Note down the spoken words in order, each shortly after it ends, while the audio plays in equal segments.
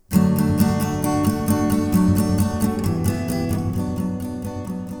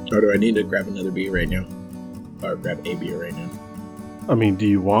Or do I need to grab another beer right now? Or grab a beer right now? I mean, do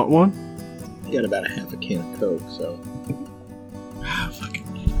you want one? I got about a half a can of Coke, so... fuck it.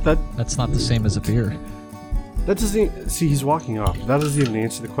 That's not the same as a beer. That doesn't even, see, he's walking off. That doesn't even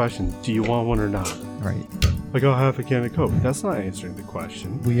answer the question. Do you want one or not? Right. Like, I'll have a can of Coke. That's not answering the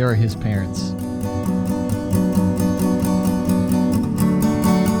question. We are his parents.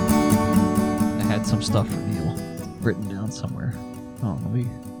 I had some stuff for Neil written down somewhere. Oh, let me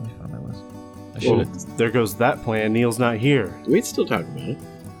find my list. I should have. There goes that plan. Neil's not here. Do we still talk about it?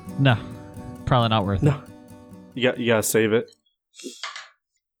 No, probably not worth it. No. You gotta save it.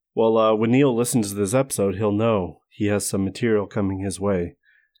 Well, when Neil listens to this episode, he'll know he has some material coming his way.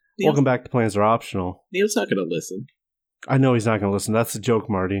 Welcome back to Plans Are Optional. Neil's not going to listen. I know he's not going to listen. That's a joke,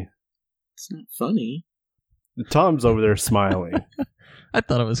 Marty. It's not funny. Tom's over there smiling. I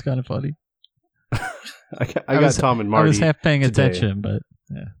thought it was kind of funny. I got Tom and Marty. I was half paying today. attention, but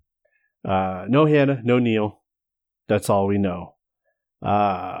yeah. No Hannah, no Neil. That's all we know.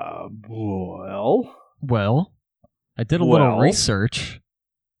 Well, I did a little research,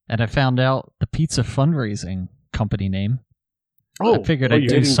 and I found out the pizza fundraising company name. Oh, I figured I'd you're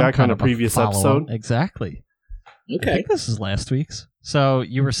do hitting some back kind on a of previous follow-up. episode? Exactly. Okay. I think this is last week's. So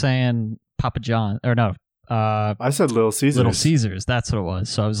you were saying Papa John, or no, I said Little Caesars. Little Caesars. That's what it was.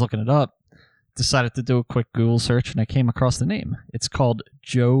 So I was looking it up, decided to do a quick Google search, and I came across the name. It's called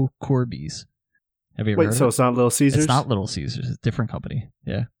Joe Corby's. Have you ever heard of it? So it's not Little Caesars? It's not Little Caesars. It's a different company.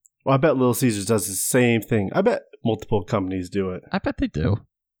 Yeah. Well, I bet Little Caesars does the same thing. I bet multiple companies do it. I bet they do.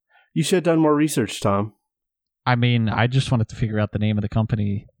 You should have done more research, Tom. I mean, I just wanted to figure out the name of the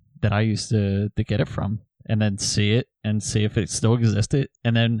company that I used to get it from, and then see it and see if it still existed,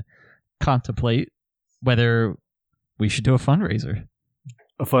 and then contemplate whether we should do a fundraiser.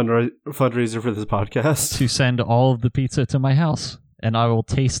 A fundraiser for this podcast? To send all of the pizza to my house, and I will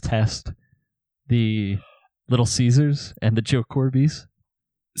taste test the Little Caesars and the Joe Corby's.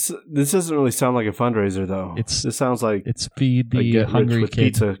 So, this doesn't really sound like a fundraiser, though. This sounds like it's feed the get hungry rich with kid.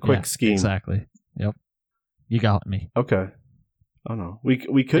 Pizza quick scheme. Exactly. Yep. You got me. Okay. I don't know. We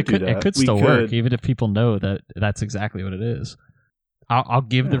could do that. It could still work, even if people know that that's exactly what it is. I'll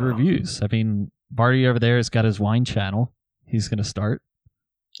give the reviews. I mean, Marty over there has got his wine channel. He's going to start.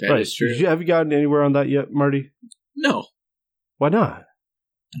 That is true. Have you gotten anywhere on that yet, Marty? No. Why not?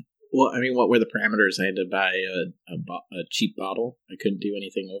 Well, I mean, what were the parameters? I had to buy a cheap bottle. I couldn't do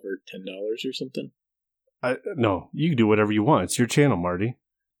anything over $10 or something. No, you can do whatever you want. It's your channel, Marty.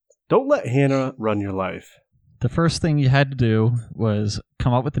 Don't let Hannah run your life. The first thing you had to do was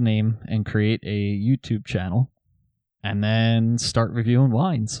come up with a name and create a YouTube channel, and then start reviewing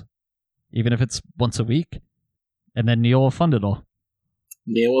wines, even if it's once a week. And then Neil will fund it all.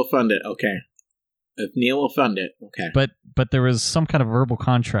 Neil will fund it. Okay. If Neil will fund it, okay. But there was some kind of verbal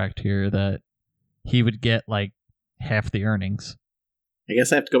contract here that he would get like half the earnings. I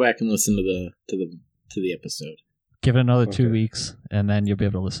guess I have to go back and listen to the episode. Give it another 2 weeks, and then you'll be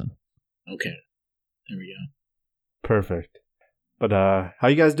able to listen. Okay. There we go. Perfect. But how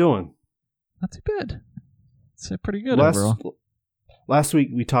you guys doing? Not too bad. It's pretty good overall. Last week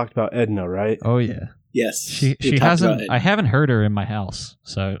we talked about Edna, right? Oh yeah. Yes. She hasn't. I haven't heard her in my house,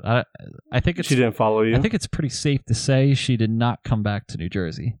 so I think it's. She didn't follow you. I think it's pretty safe to say she did not come back to New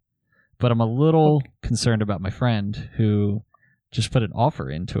Jersey. But I'm a little concerned about my friend who just put an offer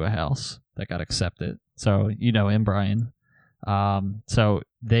into a house that got accepted. So you know him, Brian. So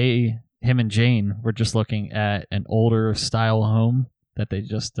him and Jane were just looking at an older style home that they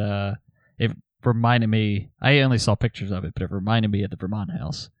just. It reminded me. I only saw pictures of it, but it reminded me of the Vermont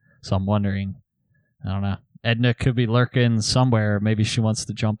house. So I'm wondering. I don't know. Edna could be lurking somewhere. Maybe she wants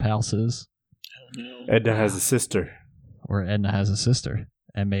to jump houses. Oh, no. Edna has a sister. Or Edna has a sister.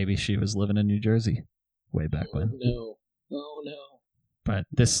 And maybe she was living in New Jersey way back when. No. Oh, no. But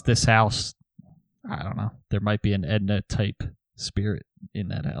this house, I don't know. There might be an Edna type spirit in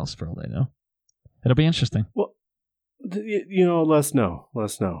that house for all they know. It'll be interesting. Well, let us know. Let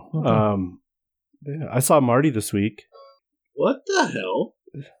us know. Okay. I saw Marty this week. What the hell?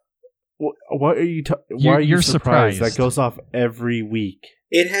 What are you? Why are you you're surprised? That goes off every week.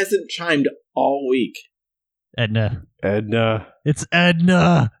 It hasn't chimed all week. Edna. It's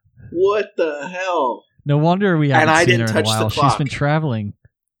Edna. What the hell? No wonder we haven't seen her in a while. She's been traveling.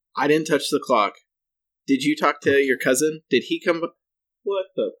 I didn't touch the clock. Did you talk to your cousin? Did he come? What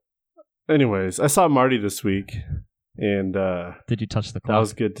the? Anyways, I saw Marty this week, and did you touch the clock? That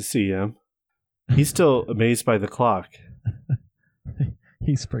was good to see him. He's still amazed by the clock.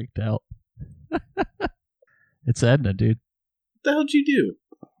 He's freaked out. It's Edna, dude. What the hell did you do?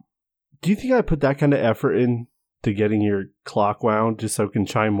 Do you think I put that kind of effort in to getting your clock wound just so it can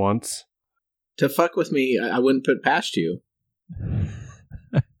chime once? To fuck with me, I wouldn't put past you.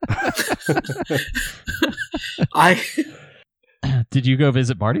 Did you go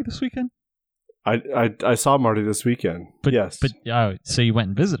visit Marty this weekend? I saw Marty this weekend. But yes. So you went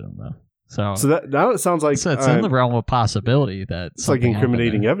and visited him though. So that now it sounds like it's in the realm of possibility that it's like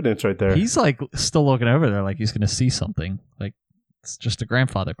incriminating evidence right there. He's like still looking over there like he's going to see something. Like it's just a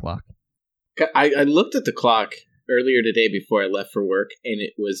grandfather clock. I looked at the clock earlier today before I left for work, and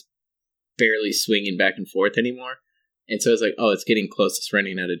it was barely swinging back and forth anymore. And so I was like, oh, it's getting close. It's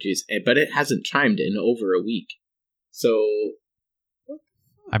running out of juice. But it hasn't chimed in over a week. So,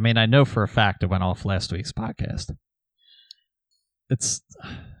 I mean, I know for a fact it went off last week's podcast.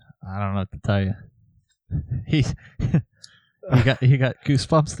 I don't know what to tell you. He got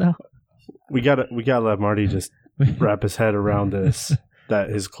goosebumps now. We gotta let Marty just wrap his head around this, that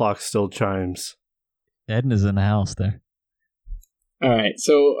his clock still chimes. Edna's in the house there. All right,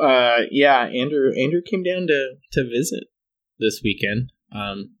 so Andrew came down to visit this weekend.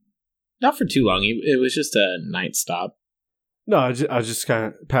 Not for too long. It was just a night stop. No, I was just kind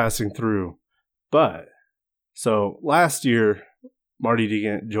of passing through. But so last year, Marty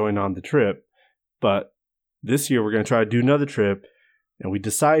didn't join on the trip, but this year we're going to try to do another trip, and we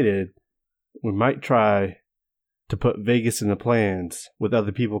decided we might try to put Vegas in the plans with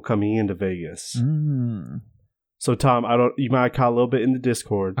other people coming into Vegas. So Tom, you might have caught a little bit in the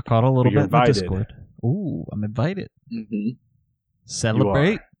Discord. I caught a little bit invited. in the Discord. Ooh, I'm invited. Mm-hmm.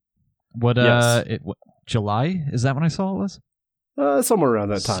 Celebrate. What? Yes. July? Is that when I saw it was? Somewhere around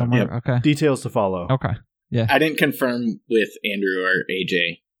that time. Somewhere. Yep. Okay. Details to follow. Okay. Yeah. I didn't confirm with Andrew or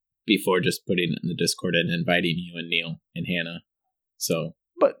AJ before just putting it in the Discord and inviting you and Neil and Hannah. So,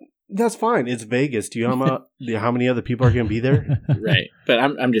 but that's fine. It's Vegas. Do you know how many other people are going to be there? Right. But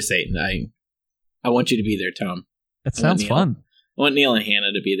I'm just saying, I want you to be there, Tom. It sounds fun. I want Neil and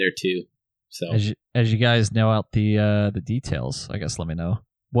Hannah to be there too. So as you guys know out the details, I guess let me know.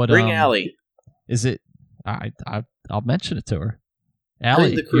 Bring Allie. Is it? I'll mention it to her.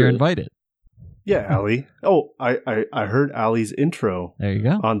 Allie, you're invited. Yeah, Allie. Oh, I heard Allie's intro. There you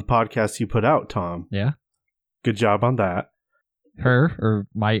go. On the podcast you put out, Tom. Yeah. Good job on that. Her or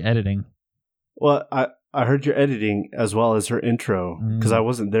my editing? Well, I heard your editing as well as her intro because I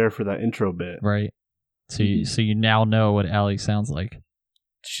wasn't there for that intro bit. Right. So you now know what Allie sounds like.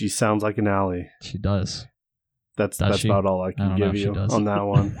 She sounds like an Allie. She does. That's about all I can give you on that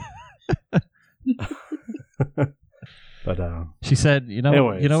one. But she said,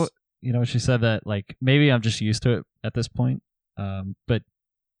 anyways. She said that like maybe I'm just used to it at this point. But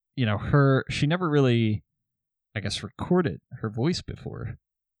she never really, I guess, recorded her voice before,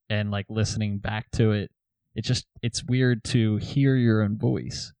 and like listening back to it, it's weird to hear your own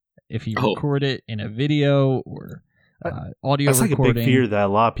voice if you record it in a video or audio that's recording. Like a big fear that a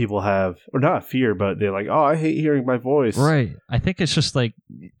lot of people have, or not a fear, but they're like, oh, I hate hearing my voice. Right. I think it's just like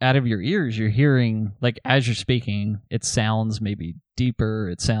out of your ears, you're hearing, like as you're speaking, it sounds maybe deeper.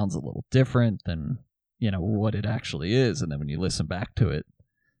 It sounds a little different than, what it actually is. And then when you listen back to it,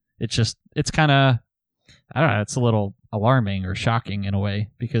 it's kind of, I don't know, it's a little alarming or shocking in a way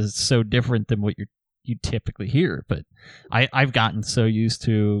because it's so different than what you typically hear. But I've gotten so used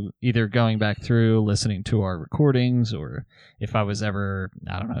to either going back through listening to our recordings, or if I was ever,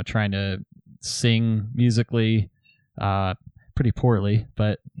 I don't know, trying to sing musically pretty poorly,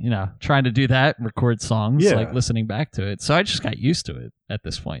 but trying to do that, record songs, like listening back to it. So I just got used to it at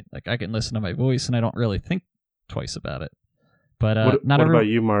this point. Like I can listen to my voice and I don't really think twice about it. But what about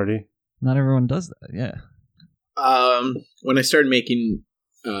you, Marty? Not everyone does that. Yeah. When I started making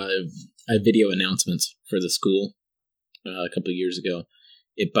video announcements for the school a couple of years ago,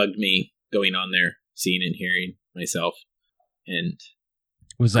 it bugged me going on there, seeing and hearing myself. And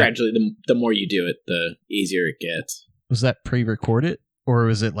gradually, the more you do it, the easier it gets. Was that pre-recorded, or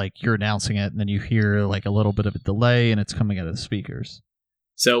was it like you're announcing it and then you hear like a little bit of a delay and it's coming out of the speakers?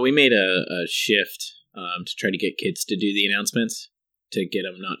 So we made a shift to try to get kids to do the announcements, to get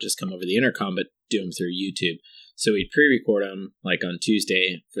them not just come over the intercom, but do them through YouTube. So we'd pre-record them like on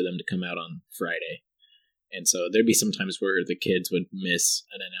Tuesday for them to come out on Friday. And so there'd be some times where the kids would miss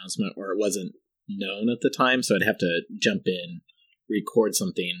an announcement or it wasn't known at the time. So I'd have to jump in, record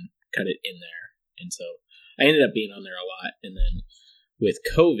something, cut it in there. And so I ended up being on there a lot. And then with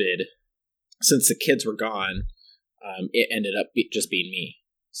COVID, since the kids were gone, it ended up just being me.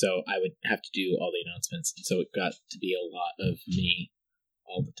 So I would have to do all the announcements. And so it got to be a lot of me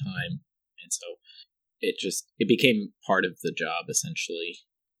all the time. And so it became part of the job essentially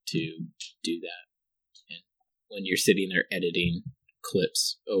to do that. And when you're sitting there editing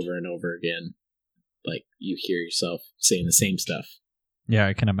clips over and over again, like you hear yourself saying the same stuff Yeah,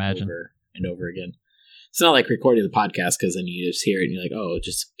 I can imagine. over and over again. It's not like recording the podcast because then you just hear it and you're like, oh,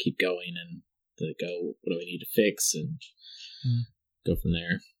 just keep going and go, what do we need to fix, and go from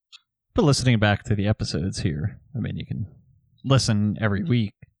there. But listening back to the episodes here, I mean, you can listen every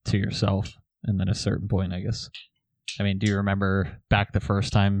week to yourself, and then at a certain point, I guess. I mean, do you remember back the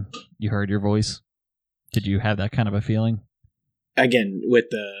first time you heard your voice? Did you have that kind of a feeling? Again, with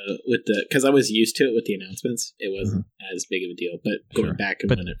the because I was used to it with the announcements, it wasn't as big of a deal. But going back and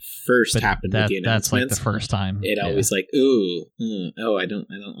when it first happened with the announcements, that's like the first time. It always like, ooh, I don't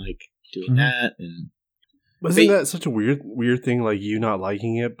like doing that. And wasn't that such a weird thing? Like you not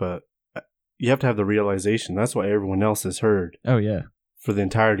liking it, but you have to have the realization that's what everyone else has heard. Oh yeah, for the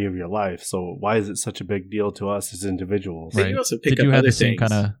entirety of your life. So why is it such a big deal to us as individuals? Right. You also pick up other things.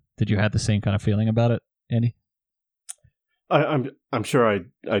 Did you have the same kind of feeling about it, Andy? I'm sure I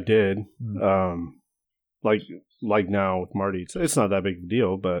did. Like now with Marty, it's not that big of a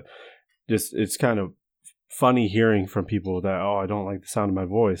deal, but just it's kind of funny hearing from people that, oh, I don't like the sound of my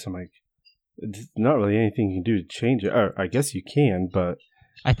voice. I'm like, it's not really anything you can do to change it. Or I guess you can, but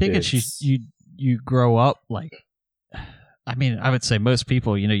I think it's you grow up like. I mean, I would say most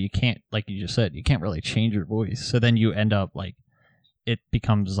people, you can't, like you just said, you can't really change your voice. So then you end up like, it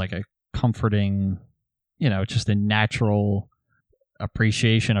becomes like a comforting, just a natural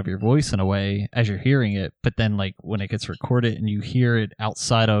appreciation of your voice in a way as you're hearing it. But then like when it gets recorded and you hear it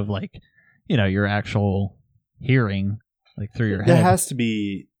outside of like, your actual hearing, like through your head. There has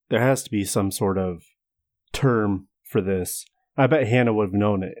to be some sort of term for this. I bet Hannah would have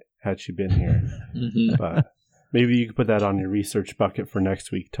known it had she been here. But maybe you could put that on your research bucket for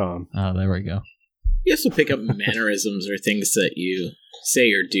next week, Tom. Oh, there we go. You also pick up mannerisms or things that you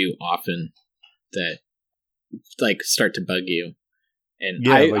say or do often that like start to bug you. And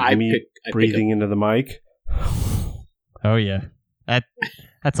I breathing into the mic. Oh yeah,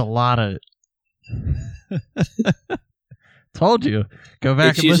 that's a lot of. Told you, go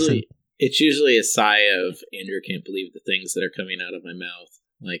back and listen. It's usually a sigh of Andrew can't believe the things that are coming out of my mouth,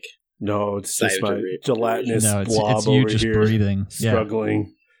 like. No, it's just my gelatinous blob it's you over just here breathing,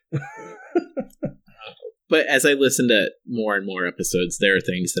 struggling. But as I listen to more and more episodes, there are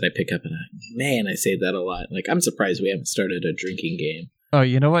things that I pick up, and I say that a lot. Like, I'm surprised we haven't started a drinking game. Oh,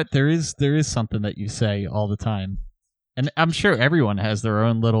 you know what? There is something that you say all the time, and I'm sure everyone has their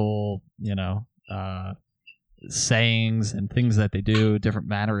own little, sayings and things that they do, different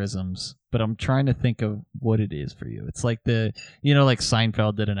mannerisms. But I'm trying to think of what it is for you. It's like like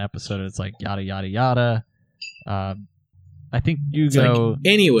Seinfeld did an episode. It's like yada yada yada. I think you it's go. Like,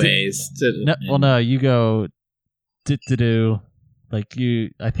 anyways, no, you go. Do. Like you,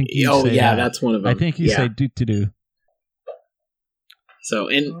 I think you. Oh say yeah, that's one of them. I think you say do. So,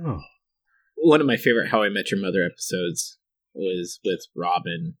 and one of my favorite How I Met Your Mother episodes was with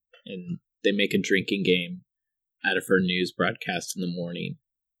Robin, and they make a drinking game out of her news broadcast in the morning,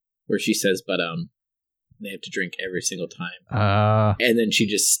 where she says, "But they have to drink every single time," and then she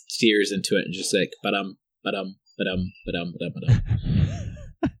just steers into it and just like, "But and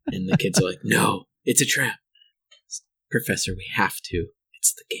the kids are like, "No, it's a trap, Professor. We have to.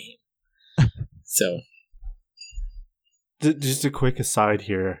 It's the game." So, just a quick aside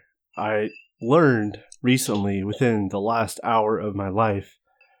here. I learned recently, within the last hour of my life,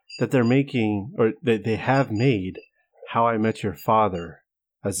 that they're making, or that they have made, How I Met Your Father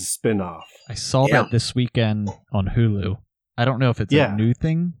as a spin-off. I saw that this weekend on Hulu. I don't know if it's a new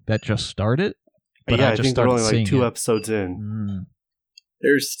thing that just started, but I think they're only like 2 episodes in.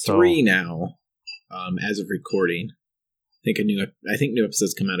 There's 3 now, as of recording. I think new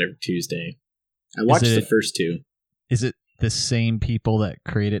episodes come out every Tuesday. I watched the first 2. Is it the same people that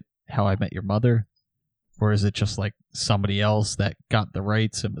created How I Met Your Mother? Or is it just like somebody else that got the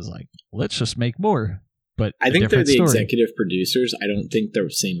rights and was like, let's just make more? But I think they're the executive producers. I don't think they're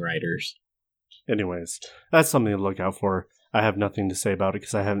the same writers. Anyways, that's something to look out for. I have nothing to say about it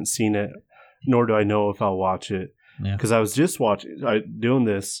because I haven't seen it, nor do I know if I'll watch it. Because I was just watching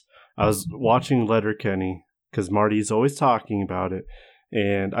Letterkenny because Marty's always talking about it.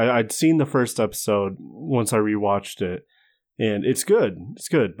 And I'd seen the first episode once I rewatched it. And it's good. It's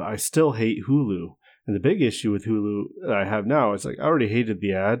good. But I still hate Hulu. And the big issue with Hulu that I have now is like I already hated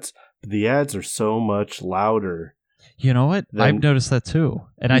the ads, but the ads are so much louder. You know what? I've noticed that too.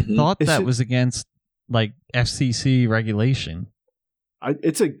 And I thought that was against like FCC regulation.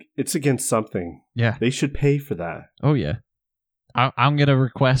 It's against something. Yeah. They should pay for that. Oh, yeah. I'm going to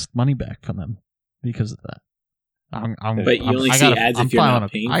request money back from them because of that. But you only see ads if you're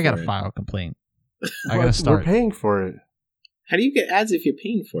not paying for it. I got to file a complaint. I got to start. We're paying for it. How do you get ads if you're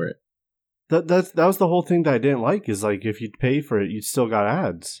paying for it? That was the whole thing that I didn't like. Is like if you pay for it, you still got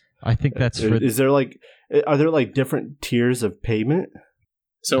ads. I think that's for. Are there like different tiers of payment?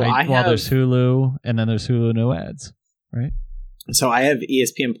 So there's Hulu, and then there's Hulu no ads, right? So I have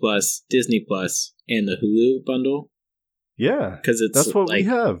ESPN Plus, Disney Plus, and the Hulu bundle. Yeah, because that's what we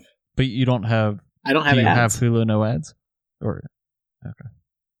have. But you don't have. I don't have. Do you ads. have Hulu no ads? Or okay.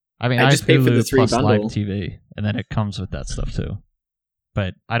 I mean, I I just have pay Hulu for the 3 plus bundle. live TV, and then it comes with that stuff too.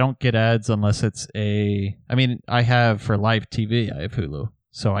 But I don't get ads unless it's a. I mean, I have for live TV. I have Hulu,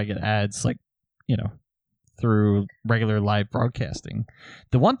 so I get ads like, through regular live broadcasting.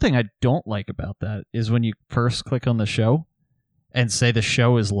 The one thing I don't like about that is when you first click on the show and say the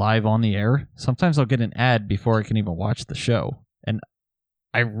show is live on the air, sometimes I'll get an ad before I can even watch the show. And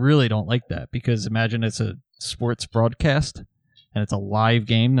I really don't like that, because imagine it's a sports broadcast and it's a live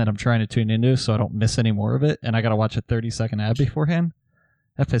game that I'm trying to tune into so I don't miss any more of it, and I got to watch a 30-second ad beforehand.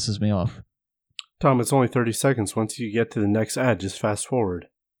 That pisses me off. Tom, it's only 30 seconds. Once you get to the next ad, just fast forward.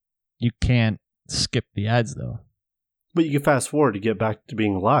 You can't skip the ads, though. But you can fast forward to get back to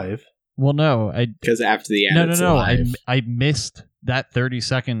being live. Well, no. Because after the ad, it's live. I missed that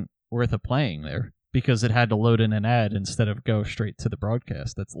 30-second worth of playing there because it had to load in an ad instead of go straight to the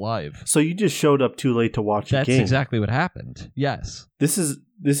broadcast that's live. So you just showed up too late to watch a game. That's exactly what happened. Yes. This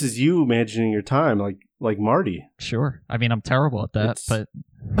is you managing your time like Marty. Sure. I mean, I'm terrible at that, but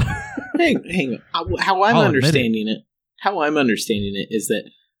hang on. How I'm understanding it is that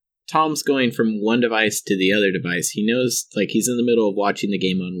Tom's going from one device to the other device. He knows, like, he's in the middle of watching the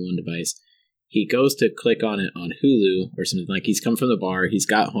game on one device. He goes to click on it on Hulu or something. Like, he's come from the bar, he's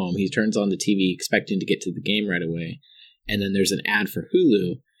got home, he turns on the TV expecting to get to the game right away, and then there's an ad for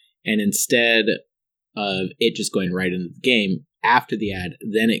Hulu, and instead of it just going right into the game, after the ad,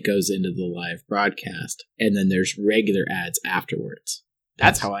 then it goes into the live broadcast, and then there's regular ads afterwards.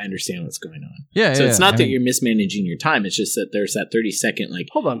 That's how I understand what's going on. Yeah. So it's not that you're mismanaging your time. It's just that there's that 30-second like.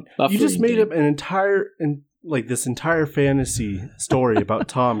 Hold on, you just made up an entire fantasy story about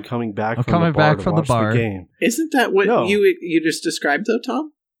Tom coming back from the bar. The game. Isn't that what you just described, though,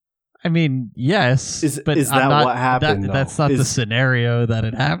 Tom? I mean, yes. Is that what happened? That's not the scenario that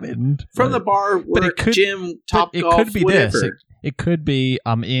it happened. From the bar, work, gym, top golf, could be whatever. This. It could be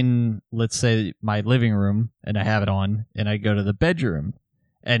I'm in, let's say, my living room, and I have it on, and I go to the bedroom.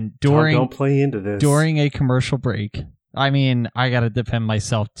 And Tom, don't play into this. During a commercial break, I mean, I got to defend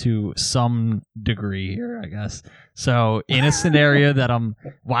myself to some degree here, I guess. So in a scenario that I'm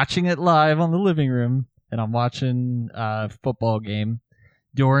watching it live on the living room, and I'm watching a football game,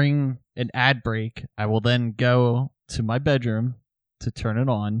 during an ad break, I will then go to my bedroom to turn it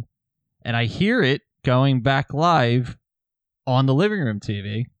on, and I hear it going back live on the living room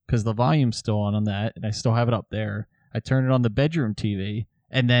TV because the volume's still on that, and I still have it up there. I turn it on the bedroom TV,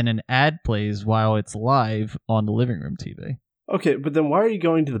 and then an ad plays while it's live on the living room TV. Okay, but then why are you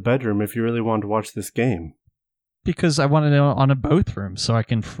going to the bedroom if you really wanted to watch this game? Because I wanted it on a both room so I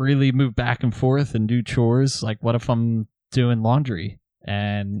can freely move back and forth and do chores. Like, what if I'm doing laundry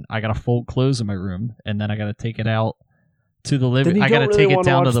and I got to fold clothes in my room, and then I got to take it out to the living. I got to take it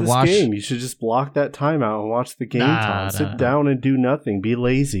down to the wash. Game. You should just block that time out and watch the game, Tom. Sit down and do nothing. Be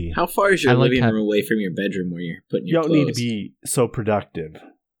lazy. How far is your living room away from your bedroom where you're putting your clothes? You don't need to be so productive.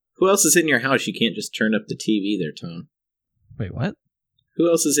 Who else is in your house? You can't just turn up the TV there, Tom. Wait, what? Who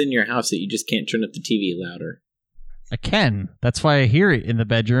else is in your house that you just can't turn up the TV louder? I can. That's why I hear it in the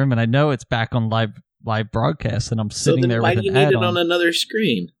bedroom, and I know it's back on live broadcast, and I'm sitting there with an ad on. Why do you need it on another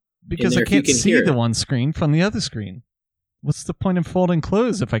screen? Because I can't see the one screen from the other screen. What's the point in folding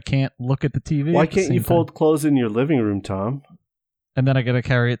clothes if I can't look at the TV? Why can't you fold clothes in your living room, Tom? And then I got to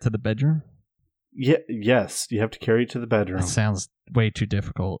carry it to the bedroom? Yes, you have to carry it to the bedroom. That sounds way too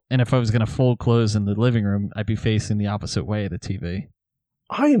difficult. And if I was going to fold clothes in the living room, I'd be facing the opposite way of the TV.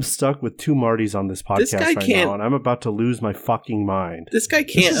 I am stuck with two Martys on this podcast now, and I'm about to lose my fucking mind. This guy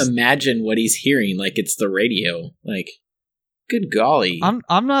can't imagine what he's hearing like it's the radio. Like, good golly.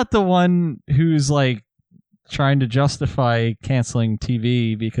 I'm not the one who's like trying to justify canceling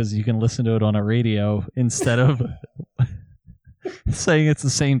TV because you can listen to it on a radio instead of saying it's the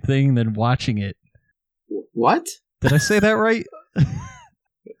same thing than watching it. What? Did I say that right?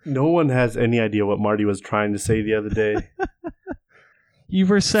 No one has any idea what Marty was trying to say the other day. You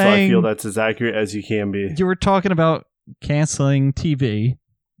were saying... So I feel that's as accurate as you can be. You were talking about canceling TV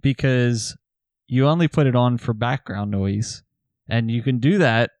because you only put it on for background noise. And you can do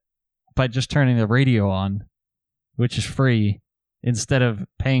that by just turning the radio on, which is free, instead of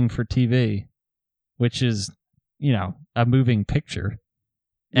paying for TV, which is, a moving picture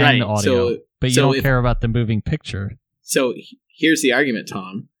and audio. But you don't care about the moving picture. So here's the argument,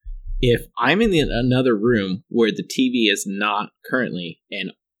 Tom. if I'm in another room where the TV is not currently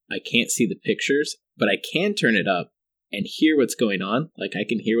and I can't see the pictures, but I can turn it up and hear what's going on. Like I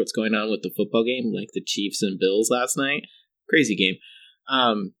can hear what's going on with the football game, like the Chiefs and Bills last night. Crazy game.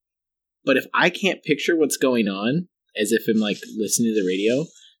 But if I can't picture what's going on as if I'm like listening to the radio,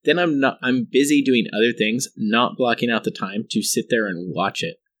 then I'm busy doing other things, not blocking out the time to sit there and watch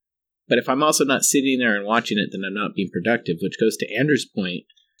it. But if I'm also not sitting there and watching it, then I'm not being productive, which goes to Andrew's point,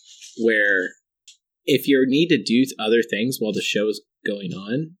 where if you need to do other things while the show is going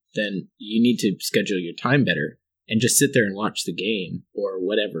on, then you need to schedule your time better and just sit there and watch the game or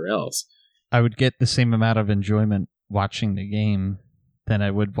whatever else. I would get the same amount of enjoyment watching the game than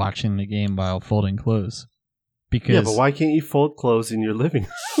I would watching the game while folding clothes. Because yeah, but why can't you fold clothes in your living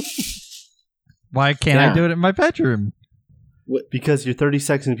room? Why can't I do it in my bedroom? Because you're 30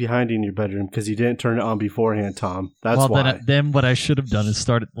 seconds behind in your bedroom because you didn't turn it on beforehand, Tom. That's why. Then what I should have done is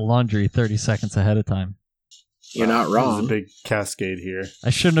started the laundry 30 seconds ahead of time. You're not wrong. There's a big cascade here.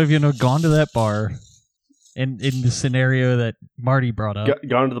 I shouldn't have, gone to that bar in the scenario that Marty brought up.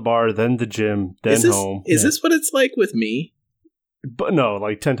 Gone to the bar, then the gym, then home. Is this what it's like with me? But no,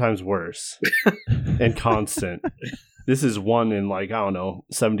 like 10 times worse. And constant. This is one in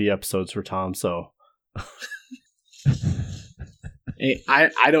 70 episodes for Tom, so. Hey,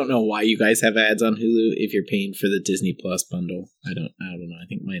 I don't know why you guys have ads on Hulu if you're paying for the Disney Plus bundle. I don't know. I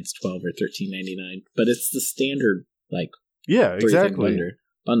think mine's $12 or $13.99, but it's the standard exactly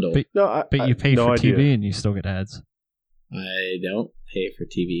bundle. But you pay for TV and you still get ads. I don't pay for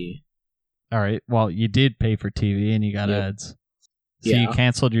TV. All right. Well, you did pay for TV and you got ads. So you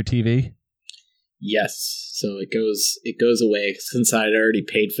canceled your TV? Yes. So it goes away. Since I'd already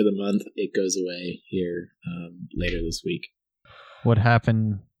paid for the month, it goes away here later this week. What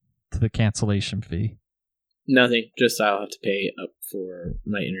happened to the cancellation fee? Nothing. Just I'll have to pay up for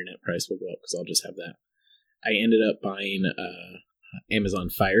my internet price will go up because I'll just have that. I ended up buying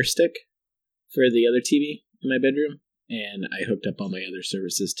Amazon Fire Stick for the other TV in my bedroom, and I hooked up all my other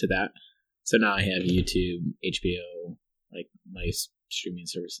services to that. So now I have YouTube, HBO, like my streaming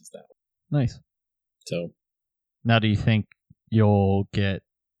services that way. Nice. So now, do you think you'll get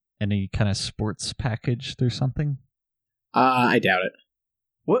any kind of sports package through something? I doubt it.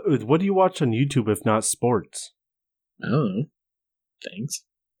 What do you watch on YouTube if not sports? I don't know. Thanks.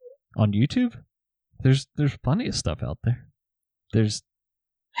 On YouTube? There's plenty of stuff out there. There's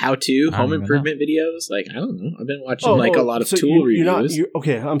how-to home improvement videos. Like, I don't know. I've been watching a lot of tool reviews.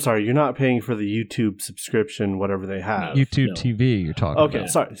 Okay, I'm sorry. You're not paying for the YouTube subscription, whatever they have. YouTube TV you're talking about. Okay,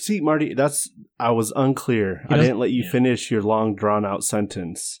 sorry. See, Marty, I was unclear. I didn't let you finish your long, drawn-out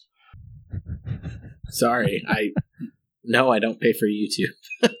sentence. Sorry. No, I don't pay for YouTube.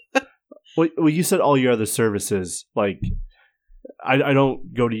 Well, you said all your other services. Like, I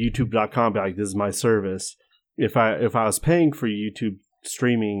don't go to youtube.com and be like, this is my service. If I was paying for YouTube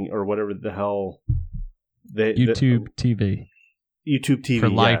streaming or whatever the hell... YouTube TV. YouTube TV. For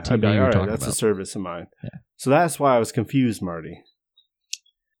live TV, I'd be like, all right, that's about. a service of mine. Yeah. So that's why I was confused, Marty.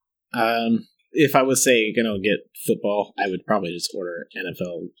 If I was, say, going to get football, I would probably just order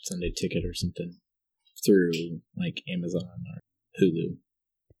NFL Sunday Ticket or something through like Amazon or Hulu.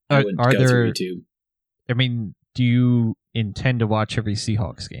 I wouldn't go through YouTube. I mean, do you intend to watch every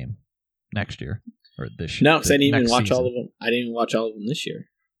Seahawks game next year or this year? No, because I didn't even watch all of them. I didn't even watch all of them this year.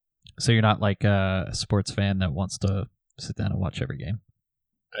 So you're not like a sports fan that wants to sit down and watch every game?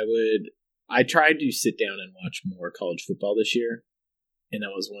 I tried to sit down and watch more college football this year, and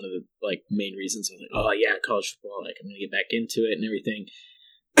that was one of the main reasons. I was like, oh yeah, college football, I'm going to get back into it and everything.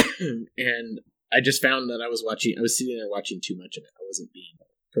 And I just found that I was sitting there watching too much of it. I wasn't being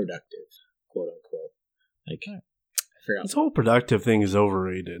productive, quote unquote. I forgot. This whole productive thing is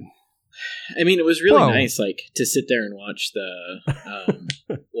overrated. I mean, it was really nice, to sit there and watch the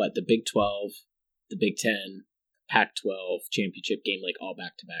the Big 12, the Big 10, Pac-12 championship game, all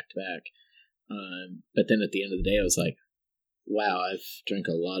back to back to back. But then at the end of the day, I was like, wow, I've drank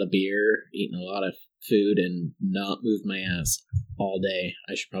a lot of beer, eaten a lot of food, and not moved my ass all day.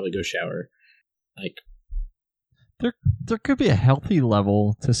 I should probably go shower. There could be a healthy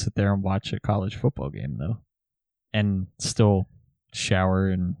level to sit there and watch a college football game, though, and still shower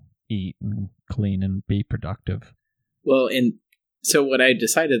and eat and clean and be productive. Well, and so what I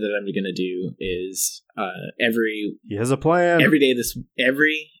decided that I'm going to do is he has a plan. Every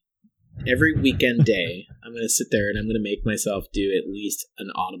weekend day, I'm going to sit there and I'm going to make myself do at least an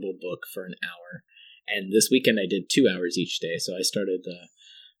Audible book for an hour. And this weekend I did 2 hours each day. So I started the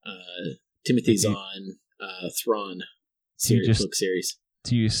Timothy Zahn Thrawn book series.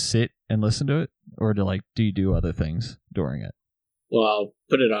 Do you sit and listen to it, or do you do other things during it? Well, I'll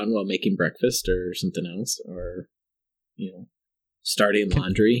put it on while making breakfast or something else, or starting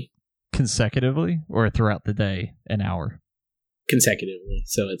laundry Consecutively or throughout the day, an hour? consecutively.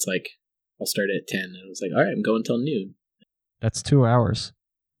 So it's like I'll start at 10, and I was like, all right, I'm going till noon. That's 2 hours.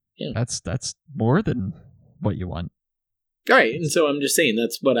 Yeah. That's more than what you want. All right, and so I'm just saying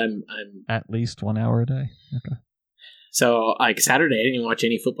that's what I'm. At least 1 hour a day. Okay. So like Saturday, I didn't even watch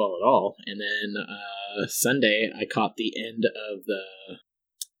any football at all, and then Sunday I caught the end of the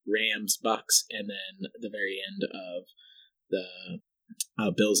Rams Bucks, and then the very end of the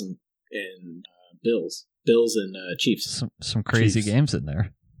Bills and Chiefs. Some crazy Chiefs. games in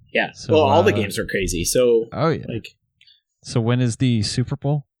there. Yeah. So, well, all the games were crazy. So Oh yeah. So when is the Super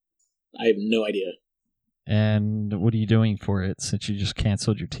Bowl? I have no idea. And what are you doing for it since you just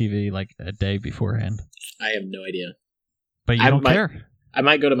canceled your TV like a day beforehand? I have no idea. But you don't care. I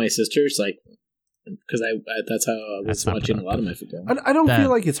might go to my sister's, because I that's how I was That's not watching a lot of my football. I don't feel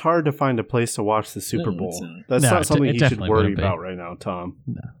like it's hard to find a place to watch the Super No, Bowl. it's not. That's No, not something it you should definitely worry wouldn't be. about right now, Tom.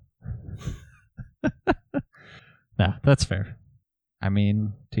 No, that's fair. I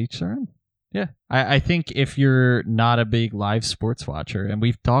mean, to each their own. Yeah. I think if you're not a big live sports watcher, and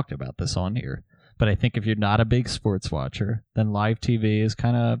we've talked about this on here, but I think if you're not a big sports watcher, then live TV is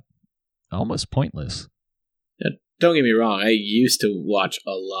kind of almost pointless. Don't get me wrong. I used to watch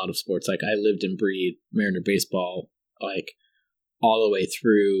a lot of sports. Like I lived and breathed Mariner baseball, like all the way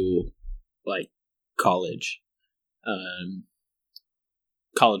through, like college.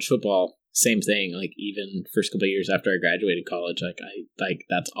 College football, same thing. Like even first couple of years after I graduated college,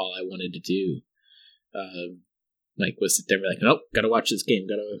 that's all I wanted to do. Was sit there and be like, nope, gotta watch this game,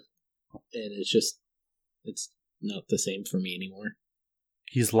 and it's not the same for me anymore.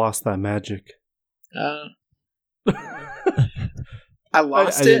 He's lost that magic. I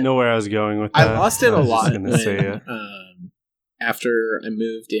lost I it. didn't know where I was going with that. I lost it a was just lot gonna say it. after I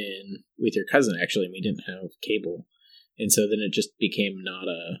moved in with your cousin. Actually, we didn't have cable, and so then it just became not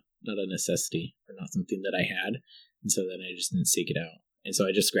a necessity or not something that I had, and so then I just didn't seek it out, and so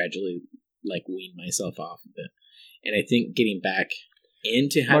I just gradually weaned myself off of it. And I think getting back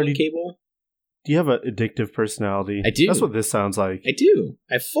into having Marty, cable. Do you have an addictive personality? I do. That's what this sounds like. I do.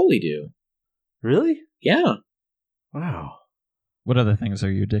 I fully do. Really? Yeah. Wow. What other things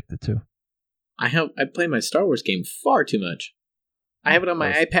are you addicted to? I play my Star Wars game far too much. I have it on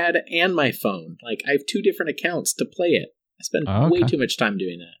my iPad and my phone. I have 2 different accounts to play it. I spend way too much time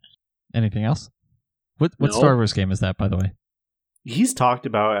doing that. Anything else? What No. Star Wars game is that, by the way? He's talked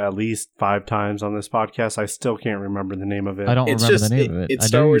about it at least 5 times on this podcast. I still can't remember the name of it. I don't remember the name of it. It's I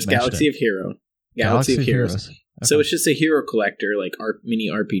Star know you Wars mentioned Galaxy it. of Hero. Galaxy of Heroes. Okay. So it's just a hero collector, mini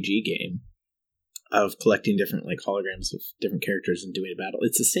RPG game of collecting different holograms of different characters and doing a battle.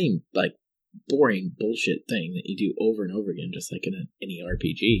 It's the same boring bullshit thing that you do over and over again, just like in any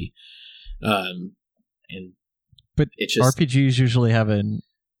RPG. But it's just RPGs usually have a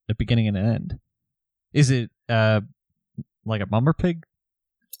beginning and an end. Is it like a Mummer Pig?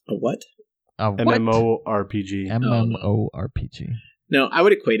 a what? A what? MMORPG. MMORPG. No, I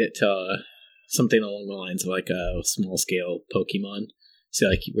would equate it to something along the lines of a small scale Pokemon. So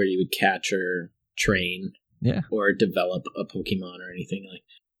where you would catch or train, or develop a Pokemon or anything.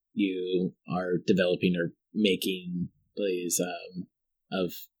 You are developing or making these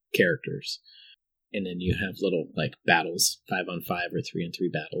of characters, and then you have little battles, 5-on-5 or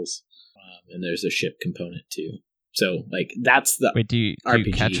 3-on-3 battles, and there's a ship component too. So that's the Wait, do you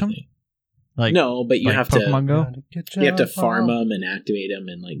RPG catch them? thing. No, but you have Pokemon Go? You have to farm them and activate them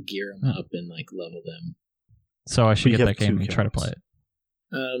and gear them up and level them. So I should We get have that game 2 and try to counts. play it.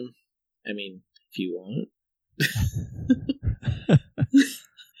 I mean, if you want.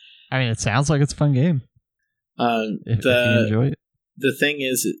 I mean, it sounds like it's a fun game. If you enjoy it. The thing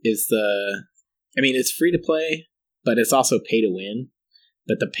is it's free to play, but it's also pay to win.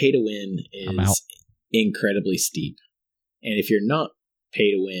 But the pay to win is incredibly steep. And if you're not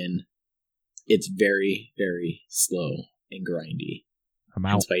pay to win, it's very, very slow and grindy. I'm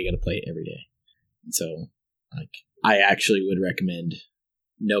out. That's why you got to play it every day. And so, I actually would recommend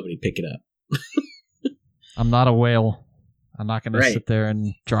nobody pick it up. I'm not a whale. I'm not going to Right. sit there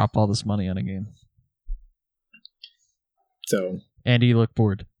and drop all this money on a game. So, Andy, you look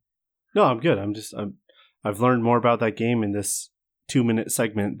bored. No, I'm good. I've learned more about that game in this 2-minute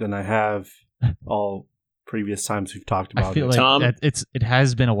segment than I have all previous times we've talked about I feel it. like Tom? it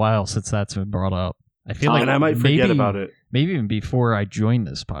has been a while since that's been brought up. I feel like and I might forget about it. Maybe even before I joined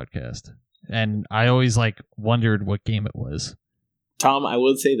this podcast. And I always wondered what game it was. Tom, I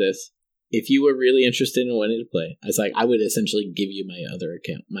will say this. If you were really interested in wanting to play, I would essentially give you my other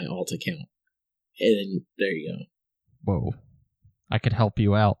account, my alt account. And then there you go. Whoa. I could help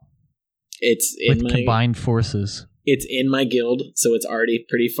you out. It's with combined forces. It's in my guild, so it's already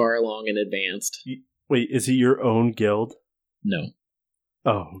pretty far along and advanced. Wait, is it your own guild? No.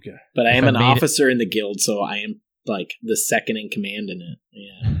 Oh, okay. But I am an officer in the guild, so I am like the second in command in it.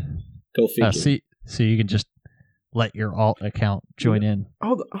 Yeah. Go figure. So you can just let your alt account join in.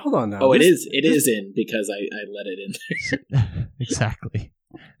 Hold on now. Oh, it is in because I let it in there. Exactly.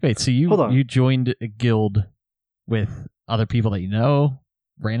 Wait, so you joined a guild with other people that you know?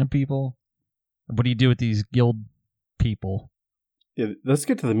 Random people? What do you do with these guild people? Yeah, let's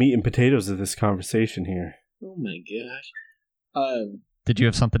get to the meat and potatoes of this conversation here. Oh my gosh. Did you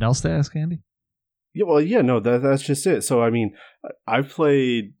have something else to ask, Andy? Yeah, well, yeah, no, that's just it. So, I mean, I've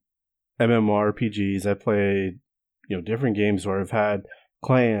played MMORPGs. I played, different games where I've had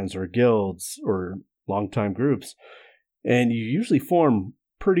clans or guilds or long-time groups. And you usually form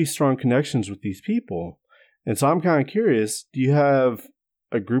pretty strong connections with these people. And so I'm kind of curious, do you have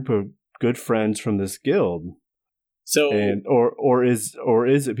a group of good friends from this guild? So, or is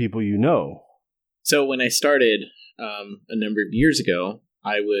it people you know? So when I started a number of years ago,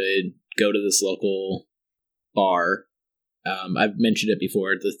 I would go to this local bar. I've mentioned it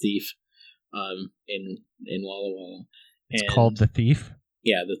before, the Thief, in Walla Walla. It's called the Thief.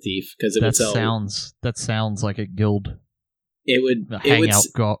 Yeah, the Thief, because it would sell. That sounds like a guild. It would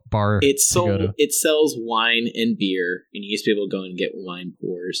bar. It sells wine and beer, and you used to be able to go and get wine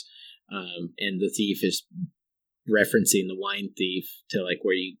pours. And the Thief is referencing the wine thief to like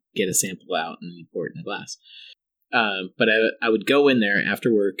where you get a sample out and you pour it in a glass. But I would go in there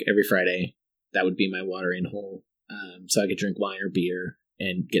after work every Friday. That would be my watering hole. So I could drink wine or beer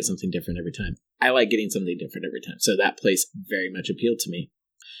and get something different every time. I like getting something different every time. So that place very much appealed to me.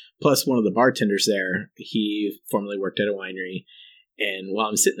 Plus, one of the bartenders there, he formerly worked at a winery. And while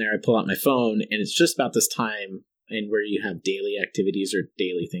I'm sitting there, I pull out my phone, and it's just about this time and where you have daily activities or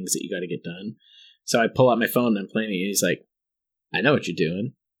daily things that you got to get done. So I pull out my phone and I'm playing it, and he's like, I know what you're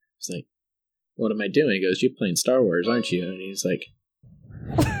doing. It's like, what am I doing? He goes, you're playing Star Wars, aren't you? And he's like,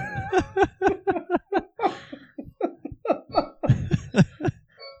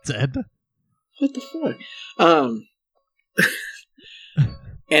 Dead? What the fuck?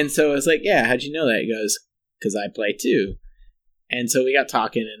 And so I was like, yeah, how'd you know that? He goes, because I play too. And so we got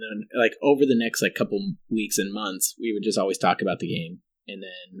talking, and then like over the next like couple weeks and months, we would just always talk about the game. And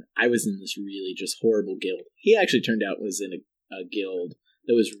then I was in this really just horrible guild. He actually turned out was in a guild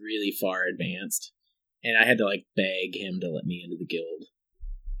that was really far advanced. And I had to like beg him to let me into the guild.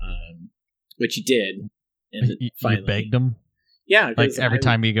 Which he did. And finally, you begged him? Yeah. Like every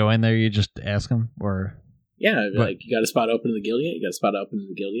time you go in there, you just ask him? Or yeah, like, you got a spot open in the guild yet? You got a spot open in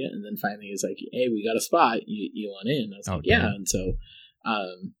the guild yet? And then finally he's like, hey, we got a spot. You want in? I was like, yeah. And so,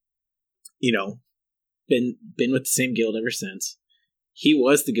 been with the same guild ever since. He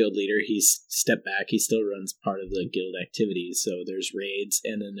was the guild leader. He's stepped back. He still runs part of the guild activities. So there's raids,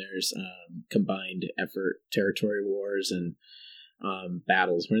 and then there's combined effort, territory wars, and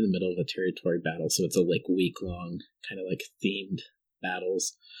battles. We're in the middle of a territory battle, so it's a like week-long kind of like themed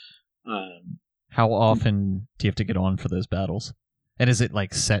battles. How often do you have to get on for those battles? And is it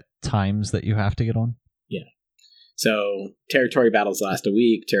like set times that you have to get on? Yeah. So territory battles last a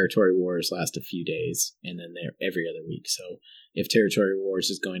week, territory wars last a few days, and then they're every other week. So if territory wars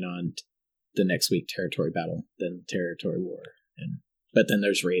is going on the next week, territory battle, then territory war. But then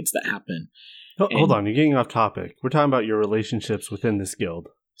there's raids that happen. Hold on, you're getting off topic. We're talking about your relationships within this guild.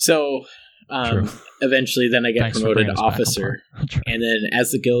 So eventually then I get promoted to officer. And then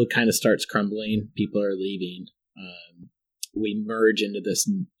as the guild kind of starts crumbling, people are leaving. We merge into this,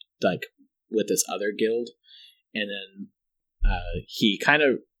 like, with this other guild. And then he kind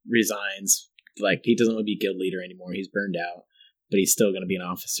of resigns. Like, he doesn't want to be guild leader anymore. He's burned out, but he's still going to be an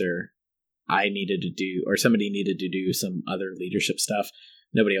officer. Somebody needed to do some other leadership stuff.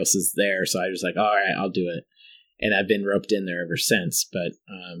 Nobody else is there, so I was like, all right, I'll do it. And I've been roped in there ever since. But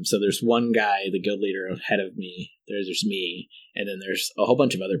so there's one guy, the guild leader ahead of me. There's me, and then there's a whole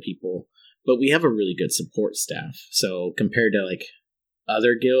bunch of other people. But we have a really good support staff. So compared to like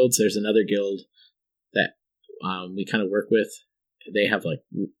other guilds, there's another guild that we kind of work with. They have like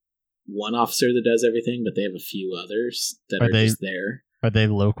one officer that does everything, but they have a few others that are just there. Are they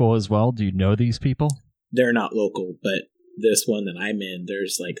local as well? Do you know these people? They're not local, but this one that I'm in,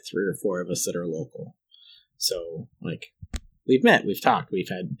 there's like 3 or 4 of us that are local. So like we've met, we've talked, we've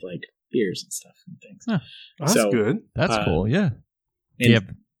had like beers and stuff and things. Huh. That's good. That's cool. Yeah.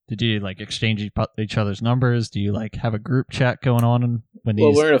 Did you like exchange each other's numbers? Do you like have a group chat going on when these?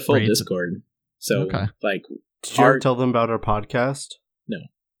 Well, we're in a full Discord. So like, did you ever tell them about our podcast? No.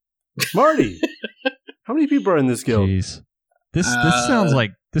 Marty, how many people are in this guild? Jeez. This sounds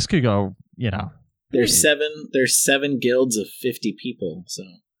like this could go, There's 7 guilds of 50 people, so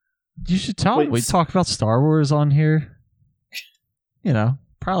you should tell them we talk about Star Wars on here.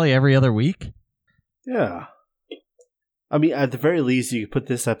 Probably every other week. Yeah. I mean, at the very least, you could put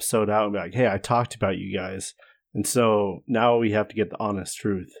this episode out and be like, hey, I talked about you guys. And so now we have to get the honest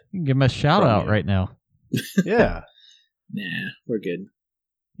truth. You can give them a shout out right now. Yeah. Nah, we're good.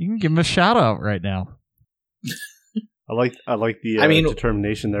 You can give them a shout out right now. I like the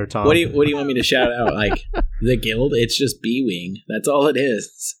determination there, Tom. What do you want me to shout out? Like the guild? It's just B-Wing. That's all it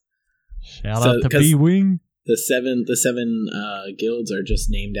is. Shout out to B-Wing. The seven guilds are just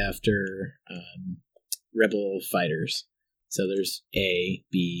named after rebel fighters. So there's A,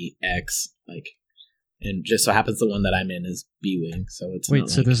 B, X, and just so happens the one that I'm in is B-Wing. So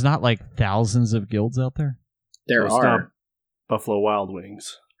it's so there's not thousands of guilds out there? There are. Buffalo Wild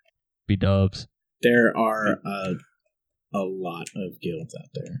Wings. B-dubs. There are a lot of guilds out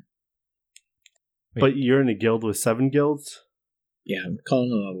there. But you're in a guild with 7 guilds? Yeah, I'm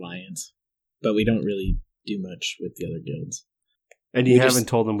calling it an alliance. But we don't really do much with the other guilds. And you haven't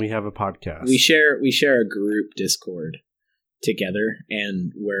told them we have a podcast. We share a group Discord together,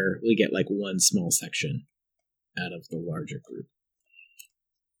 and where we get one small section out of the larger group.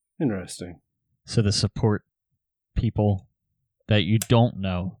 Interesting. So the support people that you don't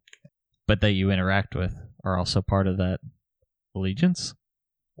know, but that you interact with, are also part of that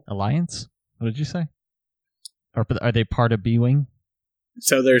alliance? What did you say? Or are they part of B-Wing?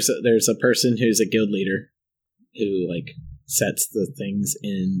 So there's a person who's a guild leader who sets the things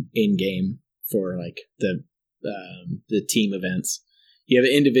in game for the team events. You have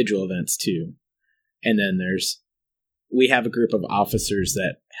individual events too, and then we have a group of officers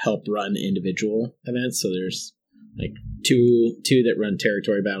that help run individual events. So there's two that run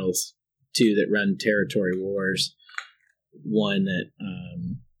territory battles, 2 that run territory wars, 1 that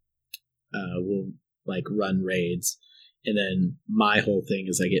will run raids. And then my whole thing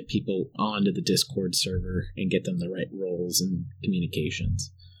is I get people onto the Discord server and get them the right roles and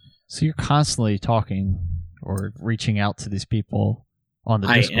communications. So you're constantly talking or reaching out to these people on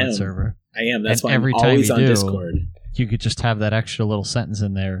the Discord server. I am. That's why I'm always on Discord. You could just have that extra little sentence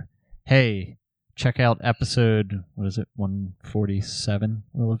in there. Hey, check out episode, 147,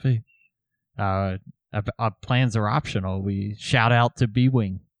 will it be? Our plans are optional. We shout out to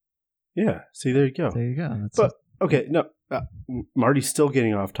B-Wing. Yeah, see, there you go. There you go. Okay, no, Marty's still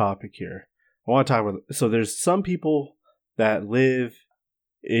getting off topic here. I want to talk about, so there's some people that live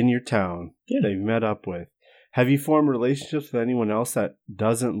in your town that you've met up with. Have you formed relationships with anyone else that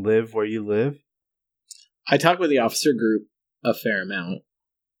doesn't live where you live? I talk with the officer group a fair amount.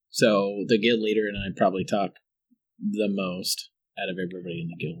 So the guild leader and I probably talk the most out of everybody in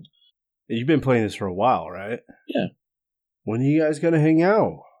the guild. You've been playing this for a while, right? Yeah. When are you guys going to hang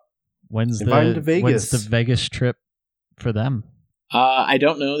out? When's the Vegas trip for them? I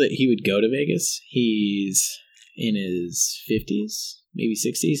don't know that he would go to Vegas. He's in his 50s, maybe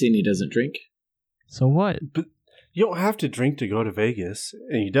 60s, and he doesn't drink. So what? But you don't have to drink to go to Vegas,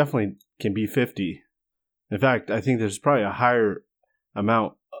 and you definitely can be 50. In fact, I think there's probably a higher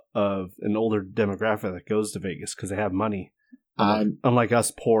amount of an older demographic that goes to Vegas because they have money. Unlike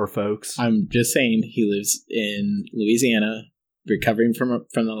us poor folks. I'm just saying he lives in Louisiana, recovering from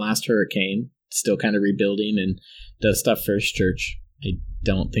the last hurricane, still kind of rebuilding, and does stuff for his church. I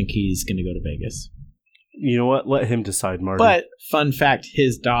don't think he's going to go to Vegas. You know what? Let him decide, Marty. But fun fact,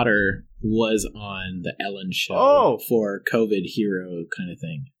 his daughter was on the Ellen show for COVID hero kind of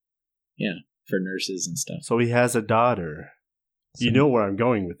thing. Yeah, for nurses and stuff. So he has a daughter. So, you know where I'm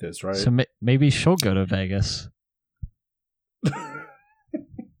going with this, right? So maybe she'll go to Vegas.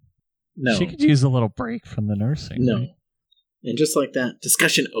 No. She could use a little break from the nursing. No. Right? And just like that,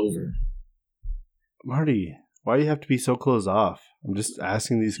 discussion over. Marty, why do you have to be so closed off? I'm just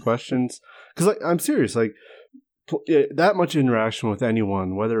asking these questions. Because I'm serious. That much interaction with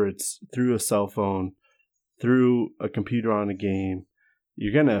anyone, whether it's through a cell phone, through a computer on a game,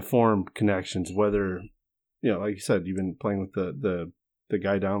 you're going to form connections. Whether, like you said, you've been playing with the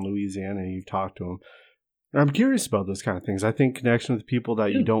guy down in Louisiana and you've talked to him. And I'm curious about those kind of things. I think connection with people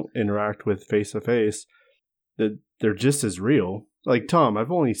that you don't interact with face to face, that they're just as real. Like Tom,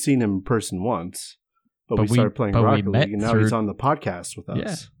 I've only seen him in person once, but we started playing Rocket League, and now he's on the podcast with us.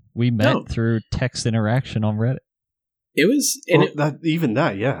 Yeah, we met through text interaction on Reddit. It was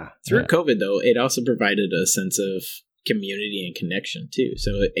yeah. Through COVID, though, it also provided a sense of community and connection too.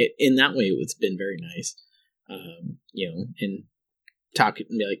 So in that way, it's been very nice. And talking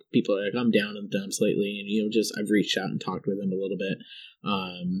people are I'm down in the dumps lately, and I've reached out and talked with them a little bit.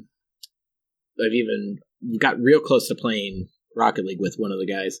 I've even got real close to playing Rocket League with one of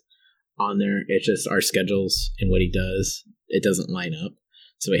the guys on there. It's just our schedules and what he does, it doesn't line up.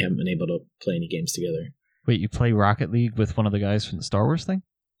 So we haven't been able to play any games together. Wait, you play Rocket League with one of the guys from the Star Wars thing?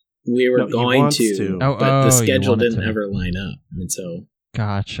 We were going to, but the schedule didn't ever line up. And so...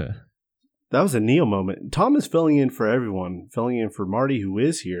 Gotcha. That was a Neil moment. Tom is filling in for everyone. Filling in for Marty, who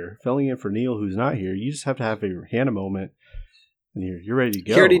is here. Filling in for Neil, who's not here. You just have to have a Hannah moment. And you're ready to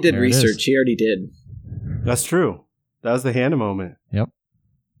go. He already did research. He already did. That's true. That was the Hannah moment. Yep.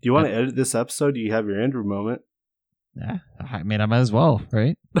 Do you want to edit this episode? Do you have your Andrew moment? Yeah, I mean, I might as well,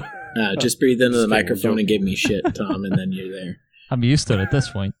 right? Just breathe into the microphone and give me shit, Tom, and then you're there. I'm used to it at this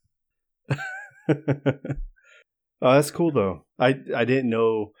point. Oh, that's cool though. I didn't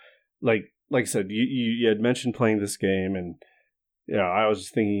know, like I said, you had mentioned playing this game, and I was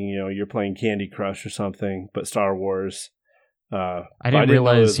just thinking, you're playing Candy Crush or something, but Star Wars. I didn't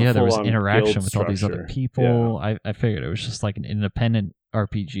realize, there was interaction with all these other people. Yeah. I figured it was just like an independent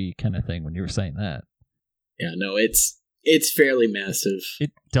RPG kind of thing when you were saying that. Yeah, no, it's fairly massive.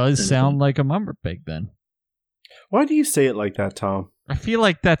 It does sound like a Mumberpig then. Why do you say it like that, Tom? I feel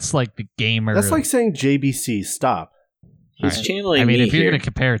like that's like the gamer. That's like saying JBC, stop. He's channeling I mean, me if you're here. going to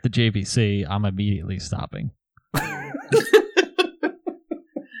compare it to JBC, I'm immediately stopping.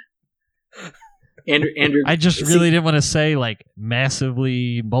 Andrew, I just really didn't want to say like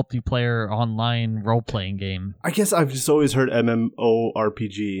massively multiplayer online role-playing game. I guess I've just always heard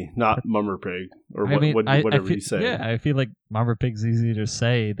MMORPG, not Mumberpig, or whatever you say. Yeah, I feel like Mumberpig's easier to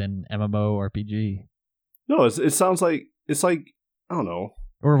say than MMORPG. No, it sounds like, it's like, I don't know.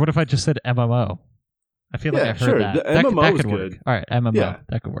 Or what if I just said MMO? I feel like I've heard that. The MMO that is could good. Work. All right, MMO.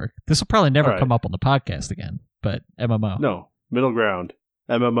 That could work. This will probably never come up on the podcast again, but MMO. No, middle ground.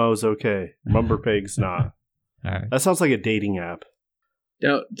 MMO's okay. Mumberpig's not. All right. That sounds like a dating app.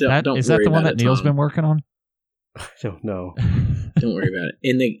 Don't is that the one that Neil's been working on? I don't know. Don't worry about it.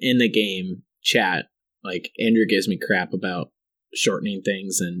 In the game chat, like Andrew gives me crap about shortening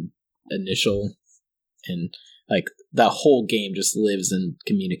things and initial, and like the whole game just lives and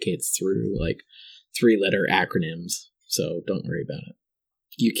communicates through like 3-letter acronyms. So don't worry about it.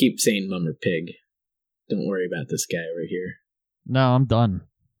 You keep saying Mumberpig. Don't worry about this guy right here. No, I'm done.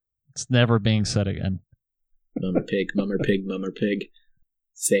 It's never being said again. Mumberpig, Mumberpig, Mumberpig.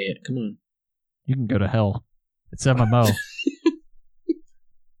 Say it. Come on. You can go to hell. It's MMO.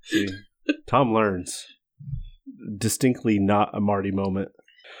 See, Tom learns. Distinctly not a Marty moment.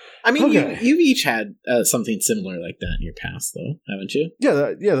 I mean, you've each had something similar like that in your past, though, haven't you?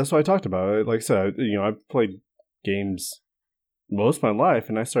 Yeah, that's what I talked about. Like I said, I've played games most of my life,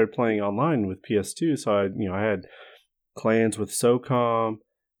 and I started playing online with PS2. So I had clans with SOCOM.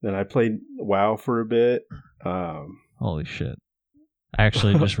 Then I played WoW for a bit. Holy shit! I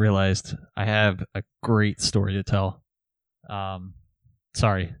actually just realized I have a great story to tell.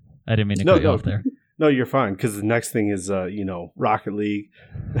 Sorry, I didn't mean to cut you off there. No, you're fine, because the next thing is, Rocket League.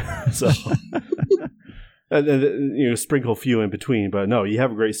 So, and then, sprinkle a few in between. But no, you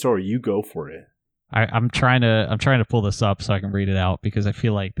have a great story. You go for it. I'm trying to pull this up so I can read it out, because I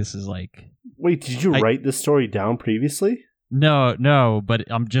feel like this is like. Wait, did you write this story down previously? No, but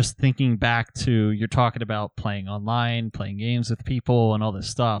I'm just thinking back to, you're talking about playing online, playing games with people, and all this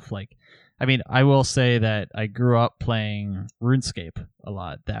stuff. Like, I mean, I will say that I grew up playing RuneScape a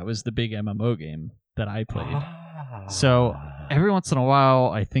lot. That was the big MMO game that I played. So every once in a while,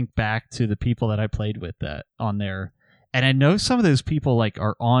 I think back to the people that I played with that on there, and I know some of those people like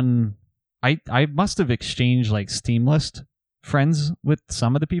are on. I must have exchanged like Steam list friends with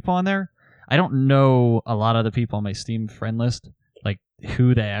some of the people on there. I don't know a lot of the people on my Steam friend list, like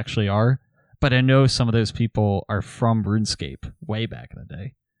who they actually are, but I know some of those people are from RuneScape way back in the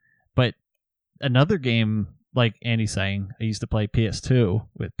day. But another game, like Andy's saying, I used to play PS2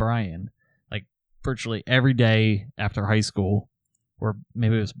 with Brian, like virtually every day after high school, or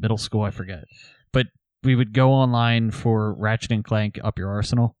maybe it was middle school, I forget. But we would go online for Ratchet and Clank Up Your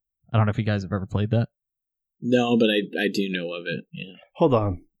Arsenal. I don't know if you guys have ever played that. No, but I do know of it. Yeah. Hold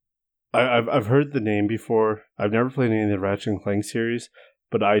on. I've heard the name before. I've never played any of the Ratchet and Clank series,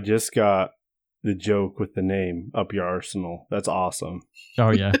 but I just got the joke with the name Up Your Arsenal. That's awesome.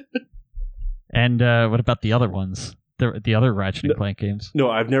 Oh yeah. And what about the other ones? The other Ratchet and Clank games? No,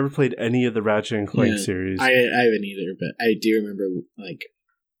 I've never played any of the Ratchet and Clank series. I haven't either, but I do remember like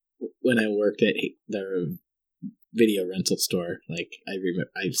when I worked at the video rental store. Like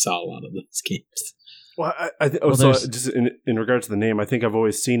I saw a lot of those games. Well, just in regards to the name, I think I've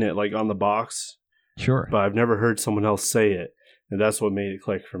always seen it like on the box. Sure. But I've never heard someone else say it, and that's what made it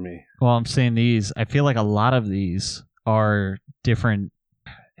click for me. Well, I'm saying these. I feel like a lot of these are different.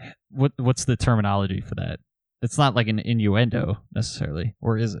 What's the terminology for that? It's not like an innuendo necessarily,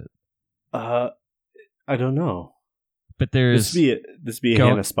 or is it? I don't know. But there's this be a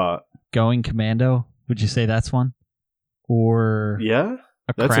Hannah spot. Going Commando. Would you say that's one? Or yeah,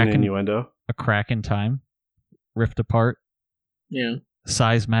 that's an innuendo. A Crack in Time. Rift Apart. Yeah.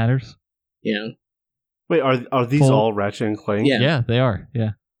 Size Matters. Yeah. Wait, are these all Ratchet and Clank? Yeah, they are.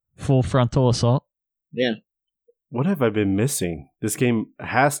 Yeah. Full Frontal Assault. Yeah. What have I been missing? This game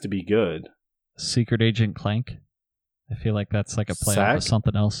has to be good. Secret Agent Clank. I feel like that's like a play off of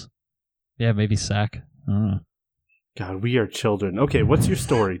something else. Yeah, maybe Sack. I don't know. God, we are children. Okay, what's your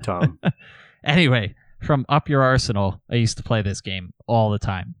story, Tom? Anyway, from Up Your Arsenal, I used to play this game all the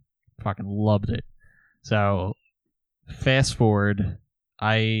time. Fucking loved it. So, fast forward,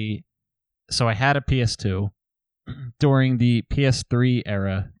 I had a PS2. During the PS3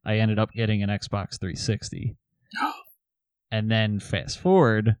 era, I ended up getting an Xbox 360. And then fast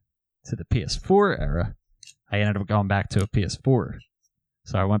forward to the PS4 era, I ended up going back to a PS4.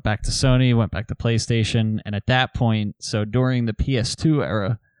 So I went back to Sony, went back to PlayStation, and at that point, so during the PS2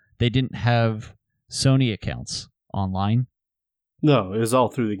 era, they didn't have Sony accounts online. No, it was all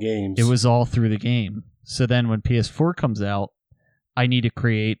through the games. It was all through the game. So then when PS4 comes out, I need to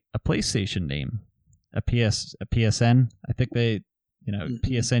create a PlayStation name, a PSN. I think they,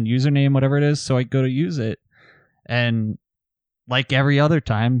 PSN username, whatever it is. So I go to use it, and like every other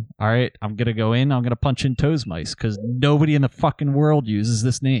time, all right, I'm going to go in, I'm going to punch in Toesmice because nobody in the fucking world uses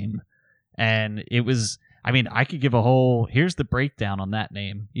this name. And it was, I could give here's the breakdown on that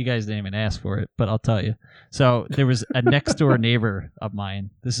name. You guys didn't even ask for it, but I'll tell you. So there was a next door neighbor of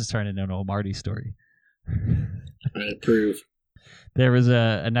mine. This is turning into a Marty story. I approve. There was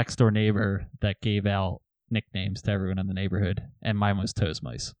a next door neighbor that gave out nicknames to everyone in the neighborhood, and mine was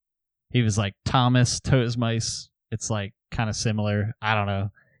Toesmice. He was like Thomas Toesmice. It's like kind of similar. I don't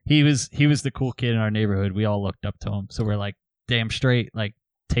know. He was the cool kid in our neighborhood. We all looked up to him. So we're like damn straight, like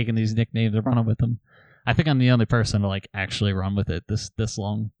taking these nicknames and running with them. I think I'm the only person to like actually run with it this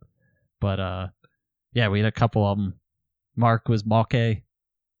long. But yeah, we had a couple of them. Mark was Malke,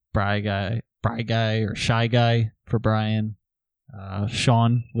 Bry guy or Shy Guy for Brian.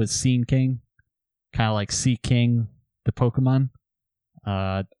 Sean was Scene King, kind of like Sea King, the Pokemon.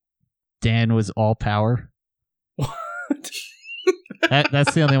 Dan was All Power.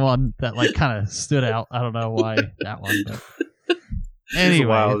 That's the only one that like kind of stood out. I don't know why that one. But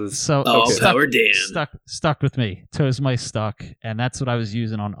anyway, so Power Dan stuck with me. Toesmice stuck, and that's what I was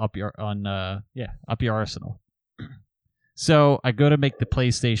using on Up Your Arsenal. So I go to make the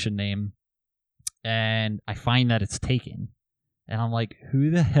PlayStation name, and I find that it's taken, and I'm like, who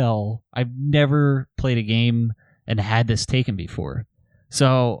the hell? I've never played a game and had this taken before.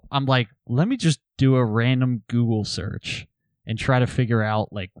 So I'm like, let me just do a random Google search and try to figure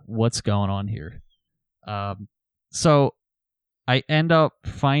out like what's going on here. So I end up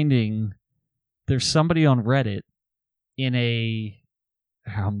finding there's somebody on Reddit in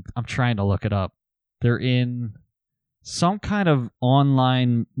I'm trying to look it up. They're in some kind of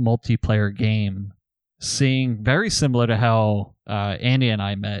online multiplayer game, seeing very similar to how Andy and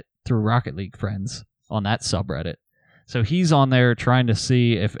I met through Rocket League friends on that subreddit. So he's on there trying to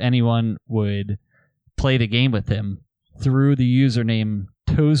see if anyone would play the game with him through the username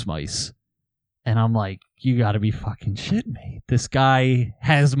Toesmice. And I'm like, you gotta be fucking shitting me. This guy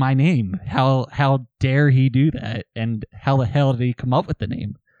has my name. How dare he do that? And how the hell did he come up with the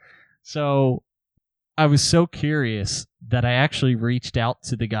name? So I was so curious that I actually reached out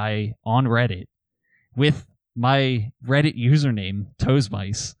to the guy on Reddit with my Reddit username,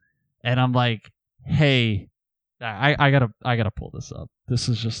 Toesmice. And I'm like, hey, I gotta pull this up. This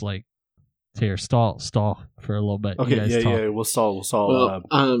is just like, here, stall for a little bit. Okay, yeah, we'll stall. Well,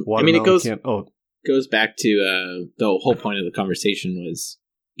 it goes back to the whole point of the conversation was,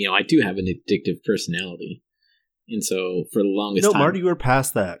 I do have an addictive personality, and so for the longest time, Marty, you were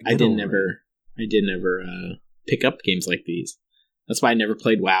past that. I didn't ever pick up games like these. That's why I never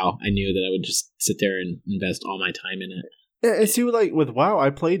played WoW. I knew that I would just sit there and invest all my time in it. Yeah, and see, like with WoW,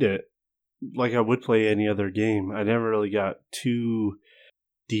 I played it like I would play any other game. I never really got too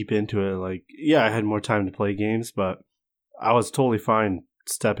deep into it. Like, yeah, I had more time to play games, but I was totally fine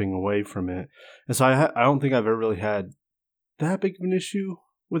stepping away from it. And so I don't think I've ever really had that big of an issue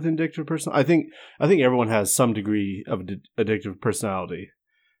with addictive personality. I think everyone has some degree of addictive personality.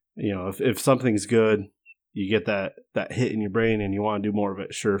 If something's good, you get that hit in your brain and you want to do more of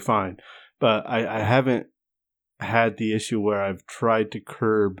it, sure, fine. But I haven't had the issue where I've tried to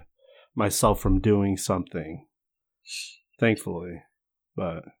curb myself from doing something, thankfully.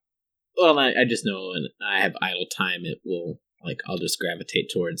 But I just know when I have idle time, it will like I'll just gravitate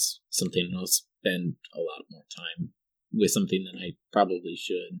towards something and I'll spend a lot more time with something than I probably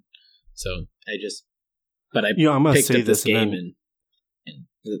should. So I I'm gonna picked say up this game and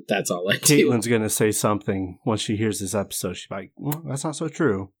that's all I do. Caitlin's gonna say something once she hears this episode. She's like, well, that's not so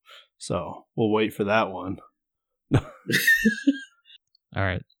true. So we'll wait for that one. All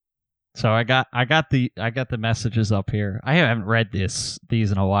right. So I got the messages up here. I haven't read these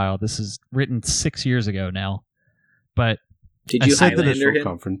in a while. This is written 6 years ago now. But did you said Highlander initial him?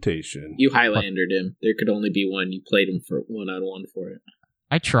 Confrontation. You Highlandered him. There could only be one. You played him for 1-on-1 for it.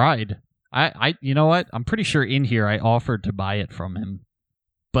 I tried. I you know what? I'm pretty sure in here I offered to buy it from him.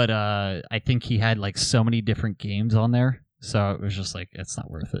 But I think he had like so many different games on there. So it was just like, it's not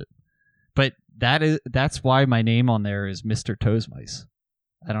worth it. But that's why my name on there is Mr. Toesmice.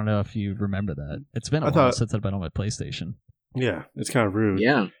 I don't know if you remember that. It's been a while since I've been on my PlayStation. Yeah, it's kind of rude.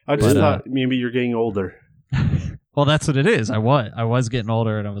 Yeah. I just thought maybe you're getting older. Well, that's what it is. I was getting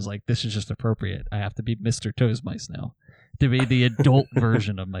older, and I was like, this is just appropriate. I have to be Mr. Toesmice now to be the adult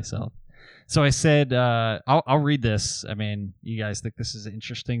version of myself. So I said, I'll read this. I mean, you guys think this is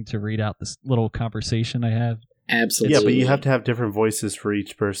interesting to read out this little conversation I have? Absolutely. Yeah, but you have to have different voices for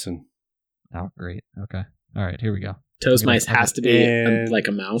each person. Oh, great. Okay. All right, here we go. Toesmice has to be like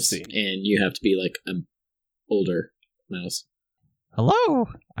a mouse, and you have to be like an older mouse. Hello,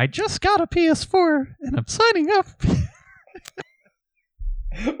 I just got a PS4, and I'm signing up.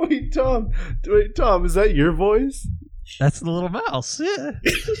 Wait, Tom, is that your voice? That's the little mouse, yeah.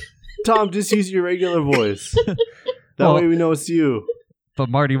 Tom, just use your regular voice. That way we know it's you. But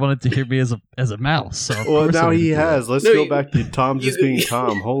Marty wanted to hear me as a mouse. So well, now he has. Let's go back to Tom just being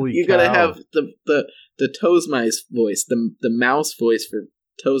Tom. Holy cow. You gotta have the Toesmice voice, the mouse voice for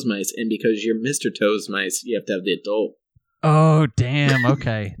Toesmice, and because you're Mr. Toesmice, you have to have the adult. Oh, damn.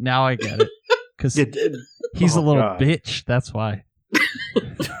 Okay. Now I get it. Because he's a little bitch. That's why.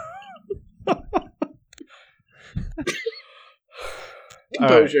 All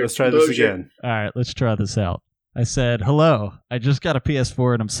right, let's try this again. All right, let's try this out. I said, hello, I just got a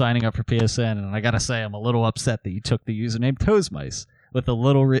PS4 and I'm signing up for PSN, and I gotta say I'm a little upset that you took the username Toesmice. With a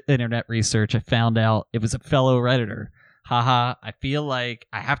little internet research, I found out it was a fellow Redditor. Haha, I feel like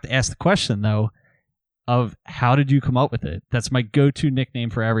I have to ask the question, though, of how did you come up with it? That's my go-to nickname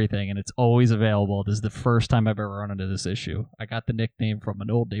for everything, and it's always available. This is the first time I've ever run into this issue. I got the nickname from an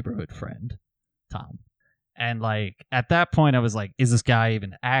old neighborhood friend, Tom. And, like, at that point, I was like, is this guy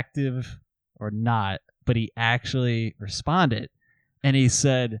even active or not? But he actually responded, and he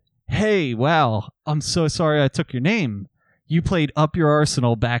said, hey, wow, I'm so sorry I took your name. You played Up Your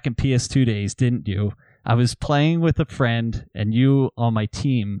Arsenal back in PS2 days, didn't you? I was playing with a friend and you on my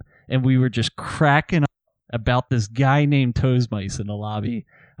team, and we were just cracking up about this guy named Toesmice in the lobby.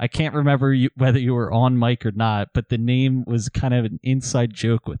 I can't remember whether you were on mic or not, but the name was kind of an inside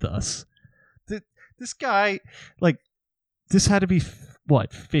joke with us. This guy, like, this had to be,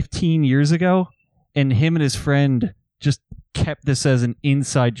 15 years ago? And him and his friend just kept this as an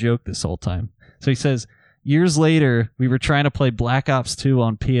inside joke this whole time. So he says, years later, we were trying to play Black Ops 2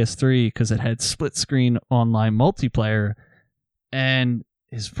 on PS3 because it had split-screen online multiplayer, and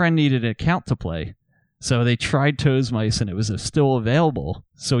his friend needed an account to play. So they tried Toesmice, and it was still available.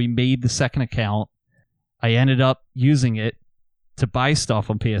 So he made the second account. I ended up using it to buy stuff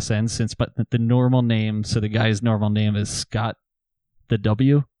on PSN, but the normal name, so the guy's normal name is Scott the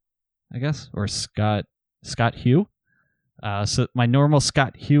W, I guess, or Scott Hugh. So my normal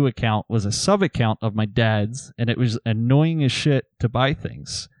Scott Hugh account was a sub account of my dad's, and it was annoying as shit to buy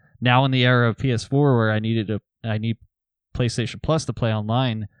things. Now in the era of PS4 where I need PlayStation Plus to play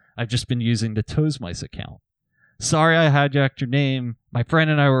online, I've just been using the Toesmice account. Sorry I hijacked your name. My friend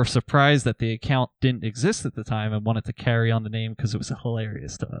and I were surprised that the account didn't exist at the time and wanted to carry on the name because it was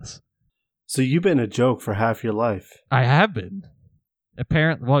hilarious to us. So you've been a joke for half your life. I have been.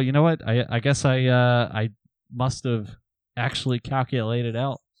 Apparently, well, you know what? I guess I must have actually calculated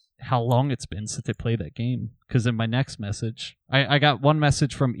out how long it's been since I played that game. Because in my next message, I got one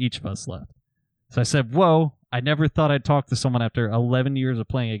message from each of us left. So I said, whoa, I never thought I'd talk to someone after 11 years of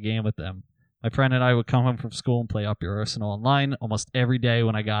playing a game with them. My friend and I would come home from school and play Up Your Arsenal online almost every day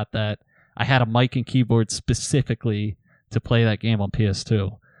when I got that. I had a mic and keyboard specifically to play that game on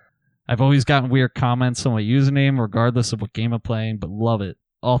PS2. I've always gotten weird comments on my username regardless of what game I'm playing, but love it.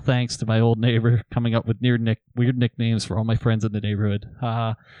 All thanks to my old neighbor coming up with weird nicknames for all my friends in the neighborhood.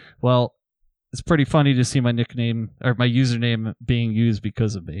 Haha. Well, it's pretty funny to see my nickname or my username being used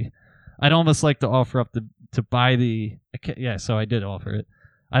because of me. I'd almost like to offer up to buy the... Yeah, so I did offer it.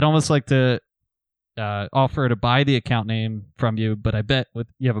 I'd almost like to offer to buy the account name from you, but I bet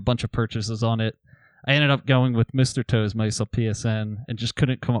you have a bunch of purchases on it. I ended up going with Mr. Toesmice on PSN and just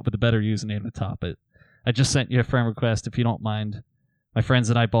couldn't come up with a better username to top it. I just sent you a friend request if you don't mind. My friends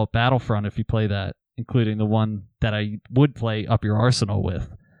and I bought Battlefront if you play that, including the one that I would play Up Your Arsenal with.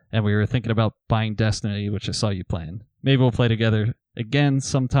 And we were thinking about buying Destiny, which I saw you playing. Maybe we'll play together again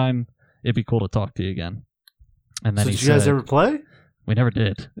sometime. It'd be cool to talk to you again. And then so did you guys ever play? We never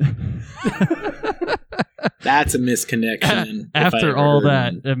did. That's a misconnection. After all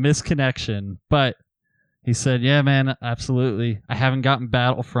that, a misconnection. But he said, yeah, man, absolutely. I haven't gotten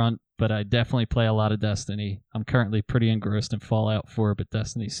Battlefront, but I definitely play a lot of Destiny. I'm currently pretty engrossed in Fallout 4, but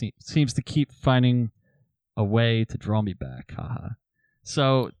Destiny seems to keep finding a way to draw me back. Haha.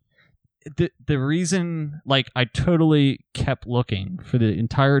 So the reason, like, I totally kept looking for the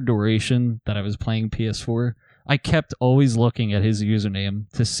entire duration that I was playing PS4. I kept always looking at his username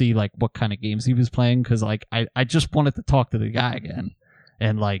to see, like, what kind of games he was playing, because, like, I just wanted to talk to the guy again.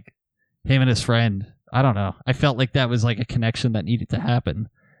 And, like, him and his friend, I don't know. I felt like that was, like, a connection that needed to happen.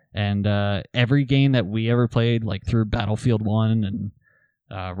 And every game that we ever played, like, through Battlefield 1 and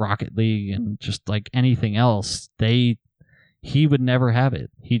Rocket League and just, like, anything else, he would never have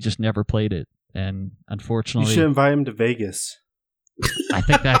it. He just never played it. And unfortunately, you should invite him to Vegas. I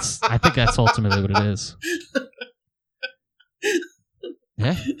think that's ultimately what it is.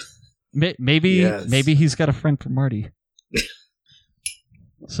 Yeah, maybe he's got a friend for Marty.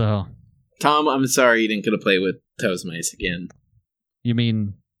 So, Tom, I'm sorry you didn't get to play with Toesmice again. You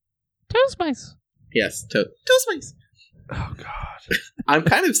mean Toesmice? Yes, Toesmice. Oh God, I'm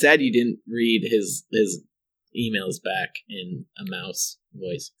kind of sad you didn't read his emails back in a mouse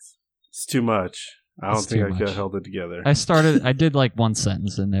voice. It's too much. I don't think I could have held it together. I did like one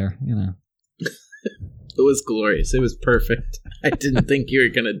sentence in there, you know. It was glorious. It was perfect. I didn't think you were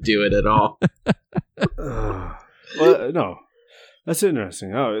going to do it at all. Well, no. That's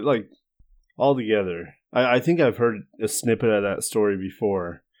interesting. Oh, like, all together. I think I've heard a snippet of that story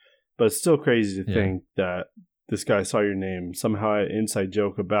before, but it's still crazy to think that this guy saw your name, somehow had an inside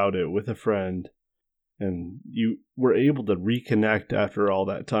joke about it with a friend, and you were able to reconnect after all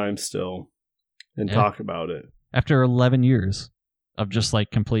that time still and talk about it. After 11 years of just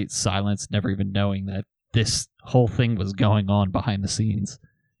like complete silence, never even knowing that this whole thing was going on behind the scenes,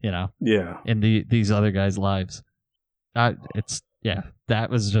 you know? Yeah. In these other guys' lives. That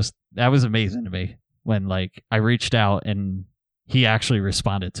was amazing to me when like I reached out and he actually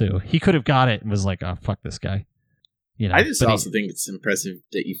responded too. He could have got it and was like, oh, fuck this guy. You know, I just also think it's impressive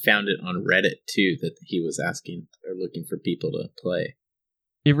that you found it on Reddit too, that he was asking or looking for people to play.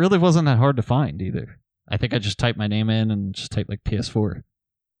 It really wasn't that hard to find either. I think I just typed my name in and just typed like PS4.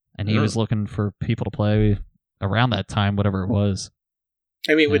 And he was looking for people to play around that time, whatever it was.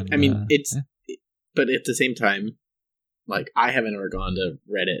 I mean, but at the same time, like, I haven't ever gone to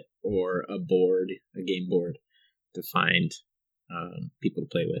Reddit or a game board, to find people to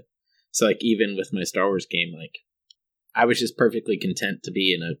play with. So, like, even with my Star Wars game, like, I was just perfectly content to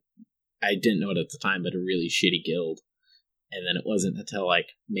be in I didn't know it at the time, but a really shitty guild. And then it wasn't until I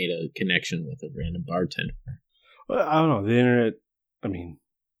made a connection with a random bartender. Well, I don't know. The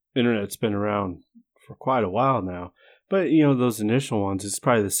internet's been around for quite a while now. But, you know, those initial ones, it's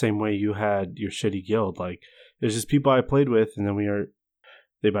probably the same way you had your shitty guild. Like, there's just people I played with, and then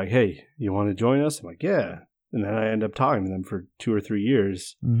they'd be like, hey, you want to join us? I'm like, yeah. And then I end up talking to them for 2 or 3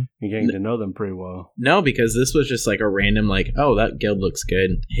 years and getting to know them pretty well. No, because this was just like a random, like, oh, that guild looks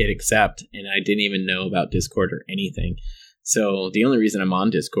good, hit accept. And I didn't even know about Discord or anything. So the only reason I'm on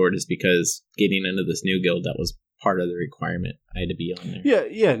Discord is because getting into this new guild, that was part of the requirement. I had to be on there.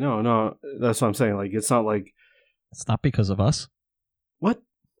 Yeah, no. That's what I'm saying. Like, it's not like... It's not because of us. What?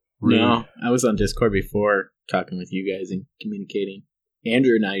 No, I was on Discord before, talking with you guys and communicating.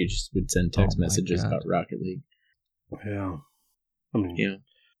 Andrew and I just would send text messages about Rocket League. Yeah. Well,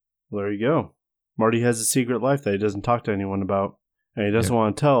 there you go. Marty has a secret life that he doesn't talk to anyone about. And he doesn't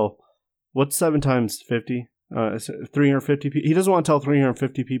want to tell... What's 7 times 50? 350 people. He doesn't want to tell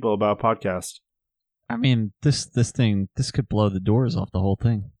 350 people about a podcast. I mean, this could blow the doors off the whole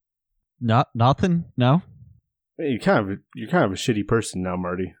thing. Nothing? No? You're kind of a shitty person now,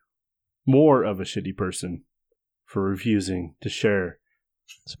 Marty. More of a shitty person for refusing to share.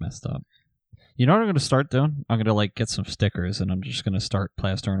 It's messed up. You know what I'm going to start doing? I'm going to like get some stickers and I'm just going to start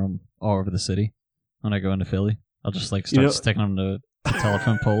plastering them all over the city when I go into Philly. I'll just like start sticking them to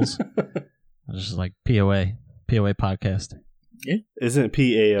telephone poles. I'll just like POA podcast. Yeah. Isn't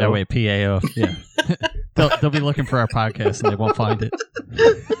it PAO? Oh, wait, PAO. Yeah. they'll be looking for our podcast and they won't find it.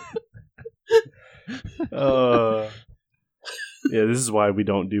 Yeah, this is why we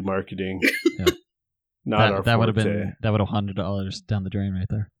don't do marketing. Yeah. That would have $100 down the drain right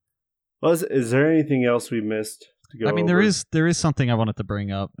there. Well, is there anything else we missed to go I mean, over? there is something I wanted to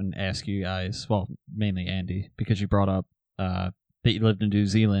bring up and ask you guys. Well, mainly Andy, because you brought up that you lived in New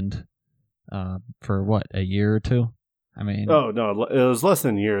Zealand for what, a year or two? I mean, Oh, no, it was less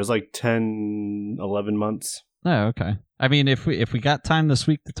than a year. It was like 10, 11 months. oh, okay. I mean, if we got time this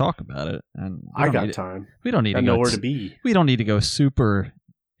week to talk about it, and I got time. we don't need I to know go where to be. We don't need to go super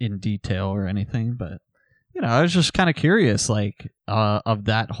in detail or anything, but I was just kind of curious, like, of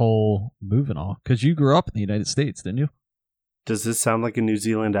that whole move and all, because you grew up in the United States, didn't you? Does this sound like a New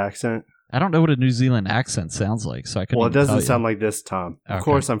Zealand accent? I don't know what a New Zealand accent sounds like, so I couldn't. Well, it even tell doesn't you. sound like this, Tom. Of Okay.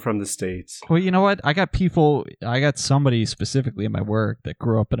 course, I'm from the States. Well, you know what? I got somebody specifically in my work that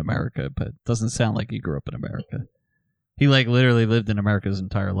grew up in America, but it doesn't sound like he grew up in America. He like literally lived in America his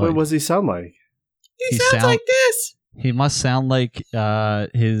entire life. What does he sound like? He sounds like this. He must sound like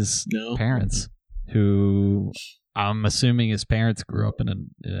his No. parents, who I'm assuming his parents grew up in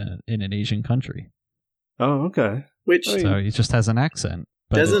an Asian country. Oh, okay. Which I mean, So he just has an accent,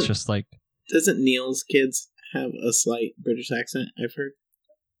 but Doesn't- it's just like doesn't Neil's kids have a slight British accent? I've heard.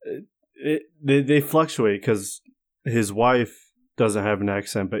 They fluctuate because his wife doesn't have an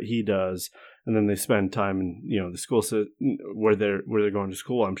accent, but he does, and then they spend time in the school where they're going to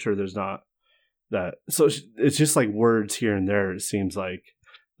school. I'm sure there's not that, so it's just like words here and there. It seems like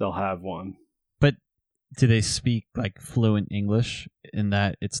they'll have one. But do they speak like fluent English in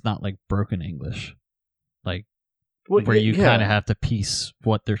that it's not like broken English, like where you kind of have to piece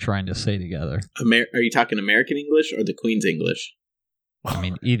what they're trying to say together? Are you talking American English or the Queen's English? I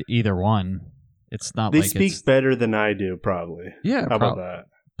mean, either one. It's not They like speak it's, better than I do, probably. yeah, How about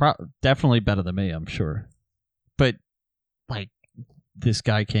that? definitely better than me, I'm sure. But like, this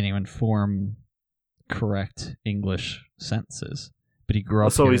guy can't even form correct English sentences. But he grew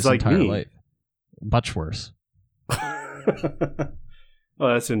up So here he's his like entire me. life. Much worse. Oh,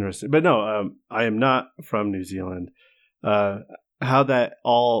 that's interesting. But no, I am not from New Zealand. How that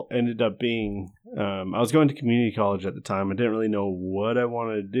all ended up being, I was going to community college at the time. I didn't really know what I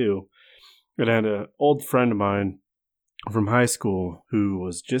wanted to do. And I had an old friend of mine from high school who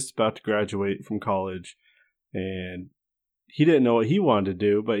was just about to graduate from college. And he didn't know what he wanted to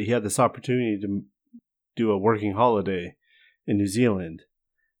do, but he had this opportunity to do a working holiday in New Zealand.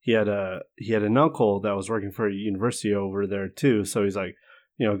 He had an uncle that was working for a university over there too, so he's like,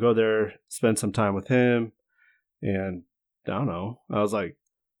 go there, spend some time with him, and I don't know. I was like,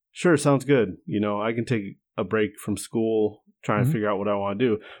 sure, sounds good. I can take a break from school, trying to figure out what I want to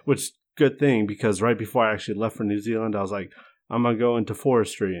do. Which good thing, because right before I actually left for New Zealand, I was like, I'm gonna go into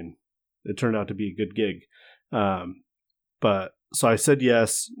forestry, and it turned out to be a good gig. But so I said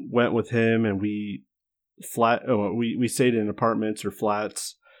yes, went with him, and we stayed in apartments or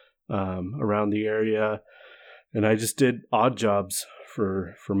flats around the area, and I just did odd jobs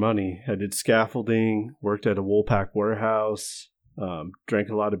for money. I did scaffolding, worked at a Woolpack warehouse, drank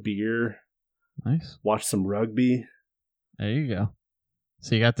a lot of beer, Nice. watched some rugby. There you go.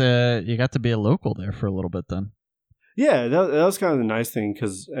 So you got to be a local there for a little bit then. Yeah, that was kind of the nice thing,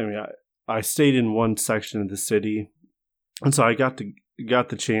 because I stayed in one section of the city, and so I got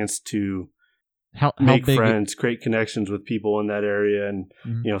the chance to How make big? friends, create connections with people in that area, and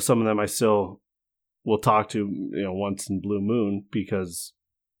Mhm. some of them I still will talk to once in blue moon, because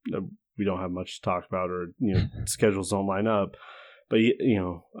we don't have much to talk about, or schedules don't line up. But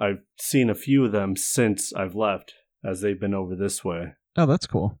I've seen a few of them since I've left, as they've been over this way. Oh, that's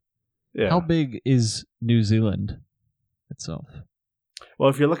cool. Yeah. How big is New Zealand itself? Well,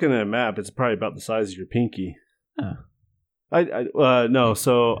 if you're looking at a map, it's probably about the size of your pinky. Oh. No,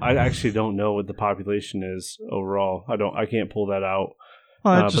 so I actually don't know what the population is overall. I can't pull that out.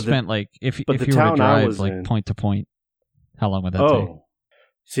 Well, I but just the- meant like if but you the were to town I drive was like in- point to point, how long would that take? Oh,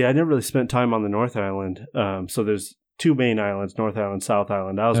 see, I never really spent time on the North Island. So there's two main islands, North Island, South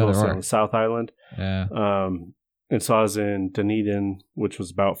Island. I was Oh, there mostly are. on the South Island. Yeah. And so I was in Dunedin, which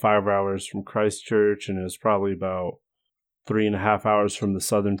was about 5 hours from Christchurch, and it was probably about 3.5 hours from the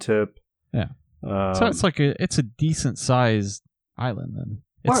southern tip. Yeah. So it's like it's a decent sized island then.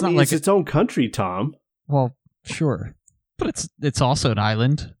 Well, It's I not mean, like it's its own country, Tom. well, sure, but it's also an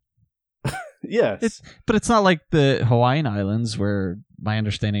island. Yes. But it's not like the Hawaiian Islands, where my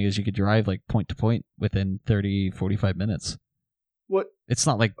understanding is you could drive like point to point within 30, 45 minutes. What? It's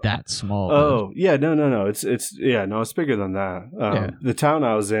not like that small. Oh, yeah, no. It's it's bigger than that. Yeah. The town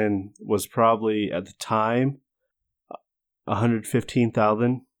I was in was probably at the time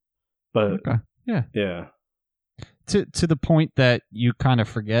 115,000, but Okay. Yeah. yeah. To the point that you kind of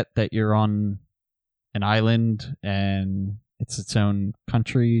forget that you're on an island and it's its own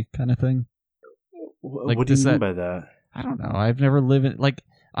country kind of thing. Like, What do you does mean that- by that? I don't know. I've never lived in like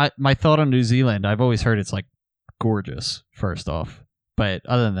My thought on New Zealand, I've always heard it's like gorgeous, first off. But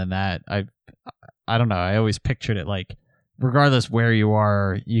other than that, I don't know. I always pictured it like, regardless where you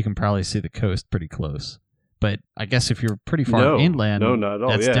are, you can probably see the coast pretty close. But I guess if you're pretty far inland, not at all.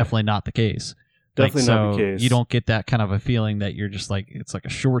 that's definitely not the case. Definitely not the case. You don't get that kind of a feeling that you're just like, it's like a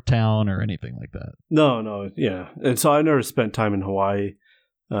shore town or anything like that. No, yeah. And so I never spent time in Hawaii,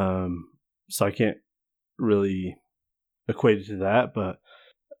 so I can't really equate it to that. But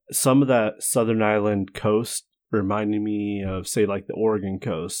some of that Southern Island coast reminded me of, say, like the Oregon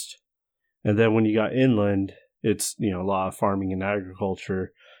coast. And then when you got inland, it's, a lot of farming and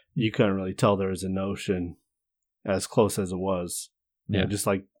agriculture. You couldn't really tell there was an ocean as close as it was. Yeah, just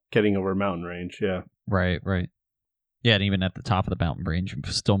like getting over a mountain range. Yeah. Right. Yeah, and even at the top of the mountain range, you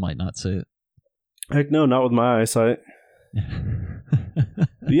still might not see it. Heck no, not with my eyesight.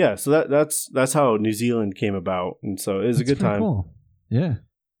 Yeah, so that's how New Zealand came about, and so it was a good time. Cool. Yeah.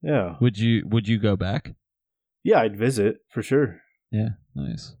 Would you go back? Yeah, I'd visit for sure. Yeah,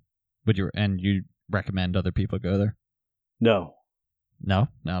 nice. Would you recommend other people go there? No, not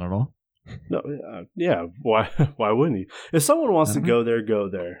at all. No, yeah. Why wouldn't you? If someone wants to go there, go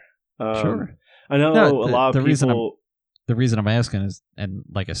there. Sure. I know a lot of people. The reason I'm asking is, and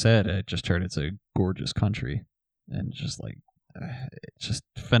like I said, I just heard it's a gorgeous country, and just like, just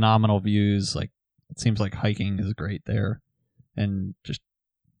phenomenal views. Like, it seems like hiking is great there, and just,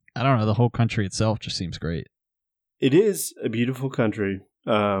 I don't know, the whole country itself just seems great. It is a beautiful country.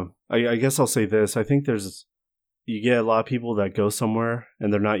 I guess I'll say this. I think you get a lot of people that go somewhere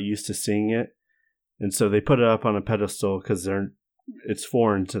and they're not used to seeing it, and so they put it up on a pedestal because it's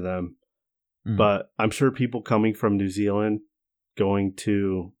foreign to them. Mm. But I'm sure people coming from New Zealand, going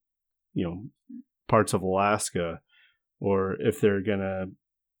to, parts of Alaska, or if they're gonna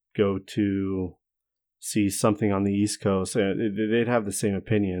go to see something on the East Coast, they'd have the same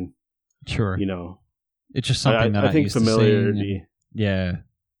opinion. Sure. It's just something I think familiarity. Yeah.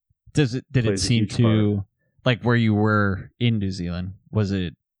 Did it seem to, like, where you were in New Zealand,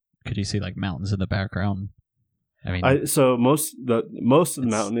 could you see like mountains in the background? I mean, so most of the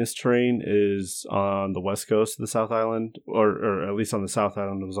mountainous terrain is on the west coast of the South Island, or at least on the South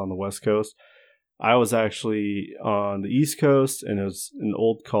Island. It was on the west coast. I was actually on the East Coast, and it was an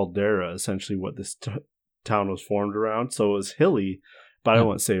old caldera, essentially what this town was formed around. So it was hilly, but I don't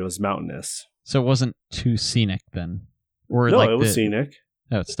want to say it was mountainous. So it wasn't too scenic then? Or no, it was scenic.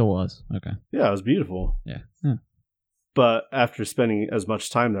 Oh, it still was. Okay. Yeah, it was beautiful. Yeah. But after spending as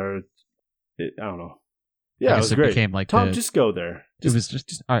much time there, I don't know. Yeah, it was great. Became like Tom, just go there. It was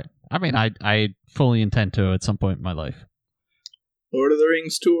just all right. I mean, I fully intend to at some point in my life. Lord of the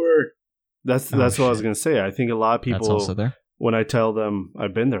Rings tour. That's what I was going to say. I think a lot of people, that's also there. When I tell them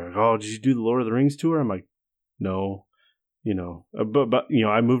I've been there, like, oh, did you do the Lord of the Rings tour? I'm like, no, but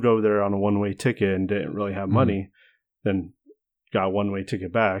I moved over there on a one-way ticket and didn't really have money. Then got a one-way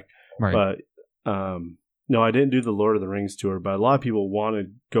ticket back. Right. But no, I didn't do the Lord of the Rings tour. But a lot of people want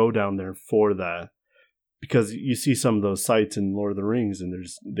to go down there for that, because you see some of those sites in Lord of the Rings, and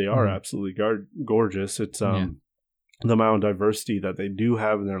they are absolutely gorgeous. It's the amount of diversity that they do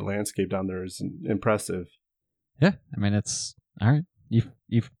have in their landscape down there is impressive. Yeah, I mean, it's all right.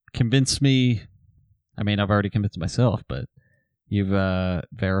 You've convinced me. I mean, I've already convinced myself, but you've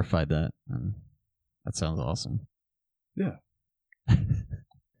verified that. And that sounds awesome. Yeah.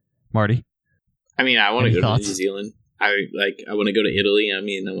 Marty? I mean, I want to go to New Zealand. I want to go to Italy. I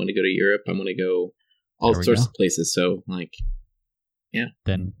mean, I want to go to Europe. I want to go all sorts of places. So, like, yeah.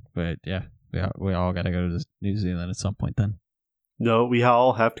 Then, but yeah, we all got to go to New Zealand at some point then. No, we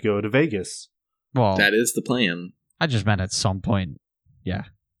all have to go to Vegas. Well, that is the plan. I just meant at some point. Yeah.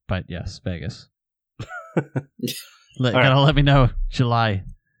 But yes, Vegas. Let me know July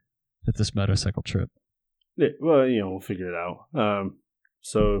at this motorcycle trip. Yeah, well, we'll figure it out.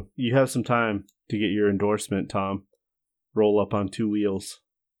 So you have some time to get your endorsement, Tom. Roll up on two wheels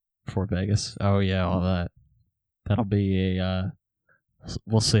for Vegas. Oh yeah, all that. That'll be a.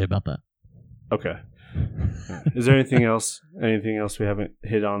 We'll see about that. Okay. Is there anything else? Anything else we haven't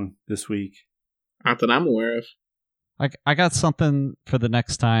hit on this week? Not that I'm aware of. I got something for the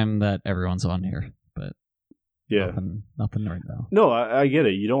next time that everyone's on here, but yeah, nothing right now. No, I get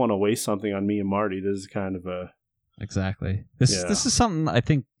it. You don't want to waste something on me and Marty. This is kind of a exactly. This is something I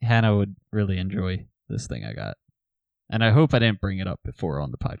think Hannah would really enjoy. This thing I got, and I hope I didn't bring it up before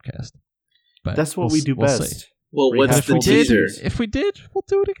on the podcast. But that's what we do best. See. Well, what's the teaser? If we did, we'll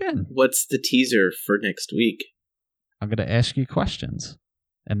do it again. What's the teaser for next week? I'm going to ask you questions,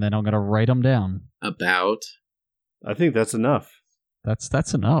 and then I'm going to write them down. About? I think that's enough.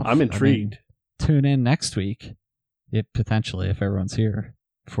 That's enough. I'm intrigued. I mean, tune in next week, if everyone's here,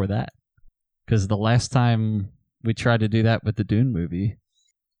 before that. Because the last time we tried to do that with the Dune movie,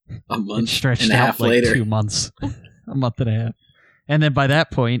 A month it stretched and a out half like later. 2 months, a month and a half. And then by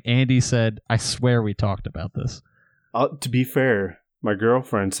that point, Andy said, I swear we talked about this. To be fair, my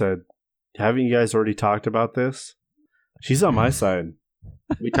girlfriend said, haven't you guys already talked about this? She's on my side.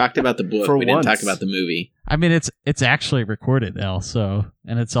 We talked about the book. For We didn't talk once. about the movie. I mean, it's actually recorded now,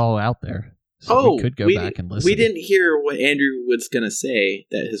 and it's all out there. So we could go back and listen. We didn't hear what Andrew was going to say,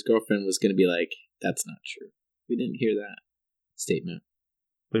 that his girlfriend was going to be like, that's not true. We didn't hear that statement.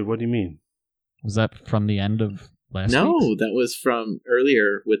 Wait, what do you mean? Was that from the end of last No, week's? that was from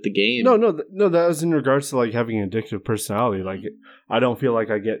earlier with the game. No, that was in regards to like having an addictive personality. Like, I don't feel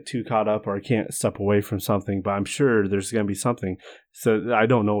like I get too caught up or I can't step away from something, but I'm sure there's going to be something. So I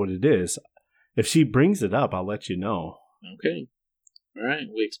don't know what it is. If she brings it up, I'll let you know. Okay. All right.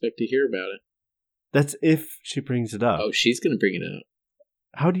 We expect to hear about it. That's if she brings it up. Oh, she's going to bring it up.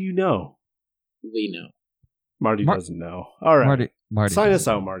 How do you know? We know. Marty doesn't know. All right. Marty Sign us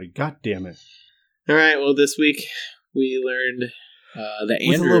doesn't. out, Marty. God damn it. All right. Well, this week we learned that With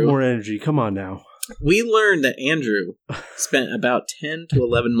a Andrew... little more energy. Come on now. We learned that Andrew spent about 10 to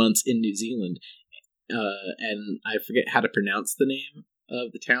 11 months in New Zealand. And I forget how to pronounce the name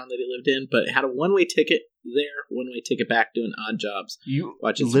of the town that he lived in, but had a one-way ticket there, one-way ticket back, doing odd jobs. You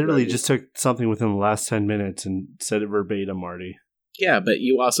Watching some literally rugby. just took something within the last 10 minutes and said it verbatim, Marty. Yeah, but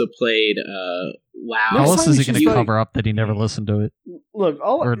you also played WoW. How Next else time is we he going should to like- cover up that he never listened to it? Look,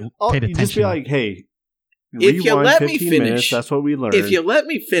 Or paid you just attention. be like, hey, If you rewind let me 15 finish- minutes, that's what we learned. If you let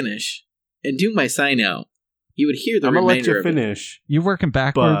me finish and do my sign out, you would hear the I'm going to let remainder you of it. You finish. working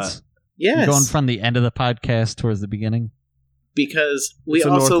backwards? Yes, You going from the end of the podcast towards the beginning? because we It's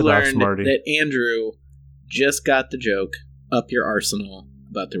also unorthodox, learned Marty. that Andrew just got the joke, up your arsenal,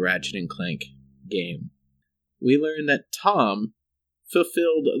 about the Ratchet and Clank game. We learned that Tom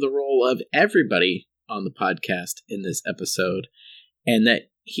fulfilled the role of everybody on the podcast in this episode, and that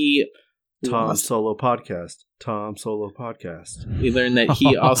he Tom lost. Solo Podcast. Tom Solo Podcast. We learned that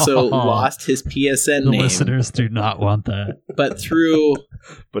he also lost his PSN The name, listeners do not want that. but through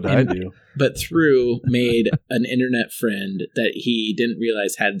But I do. made an internet friend that he didn't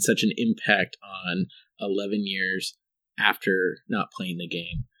realize had such an impact on 11 years after not playing the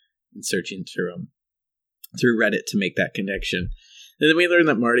game and searching through Reddit to make that connection. And then we learned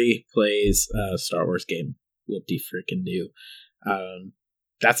that Marty plays a Star Wars game. Whoop-de-frickin-do.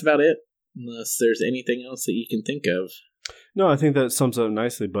 That's about it, unless there's anything else that you can think of. No, I think that sums up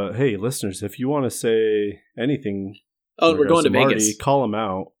nicely. But hey, listeners, if you want to say anything, Oh, and we're going to Marty, Vegas. call him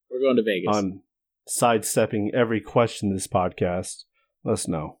out We're going to Vegas. on sidestepping every question in this podcast. Let us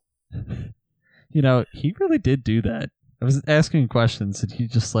know. You know, he really did do that. I was asking questions and he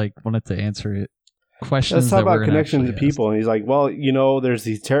just like wanted to answer it. Questions Let's talk that about weren't connection to actually people. And he's like, well, you know, there's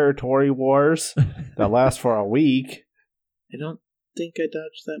these territory wars asked. that last for a week. I don't think I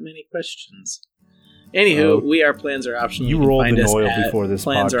dodged that many questions. Anywho, we are Plans Are Optional. You can rolled find in us oil at before this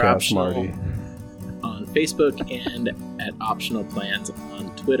Plans Are podcast, Optional Marty. on Facebook and at Optional Plans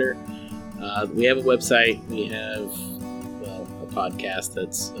on Twitter. We have a website. We have, well, a podcast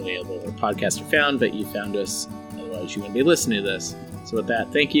that's available where podcasts are found, but you found us. Otherwise, you wouldn't be listening to this. So with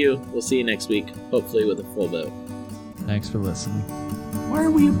that, thank you. We'll see you next week, hopefully with a full vote. Thanks for listening. Why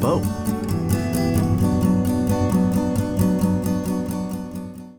are we a boat?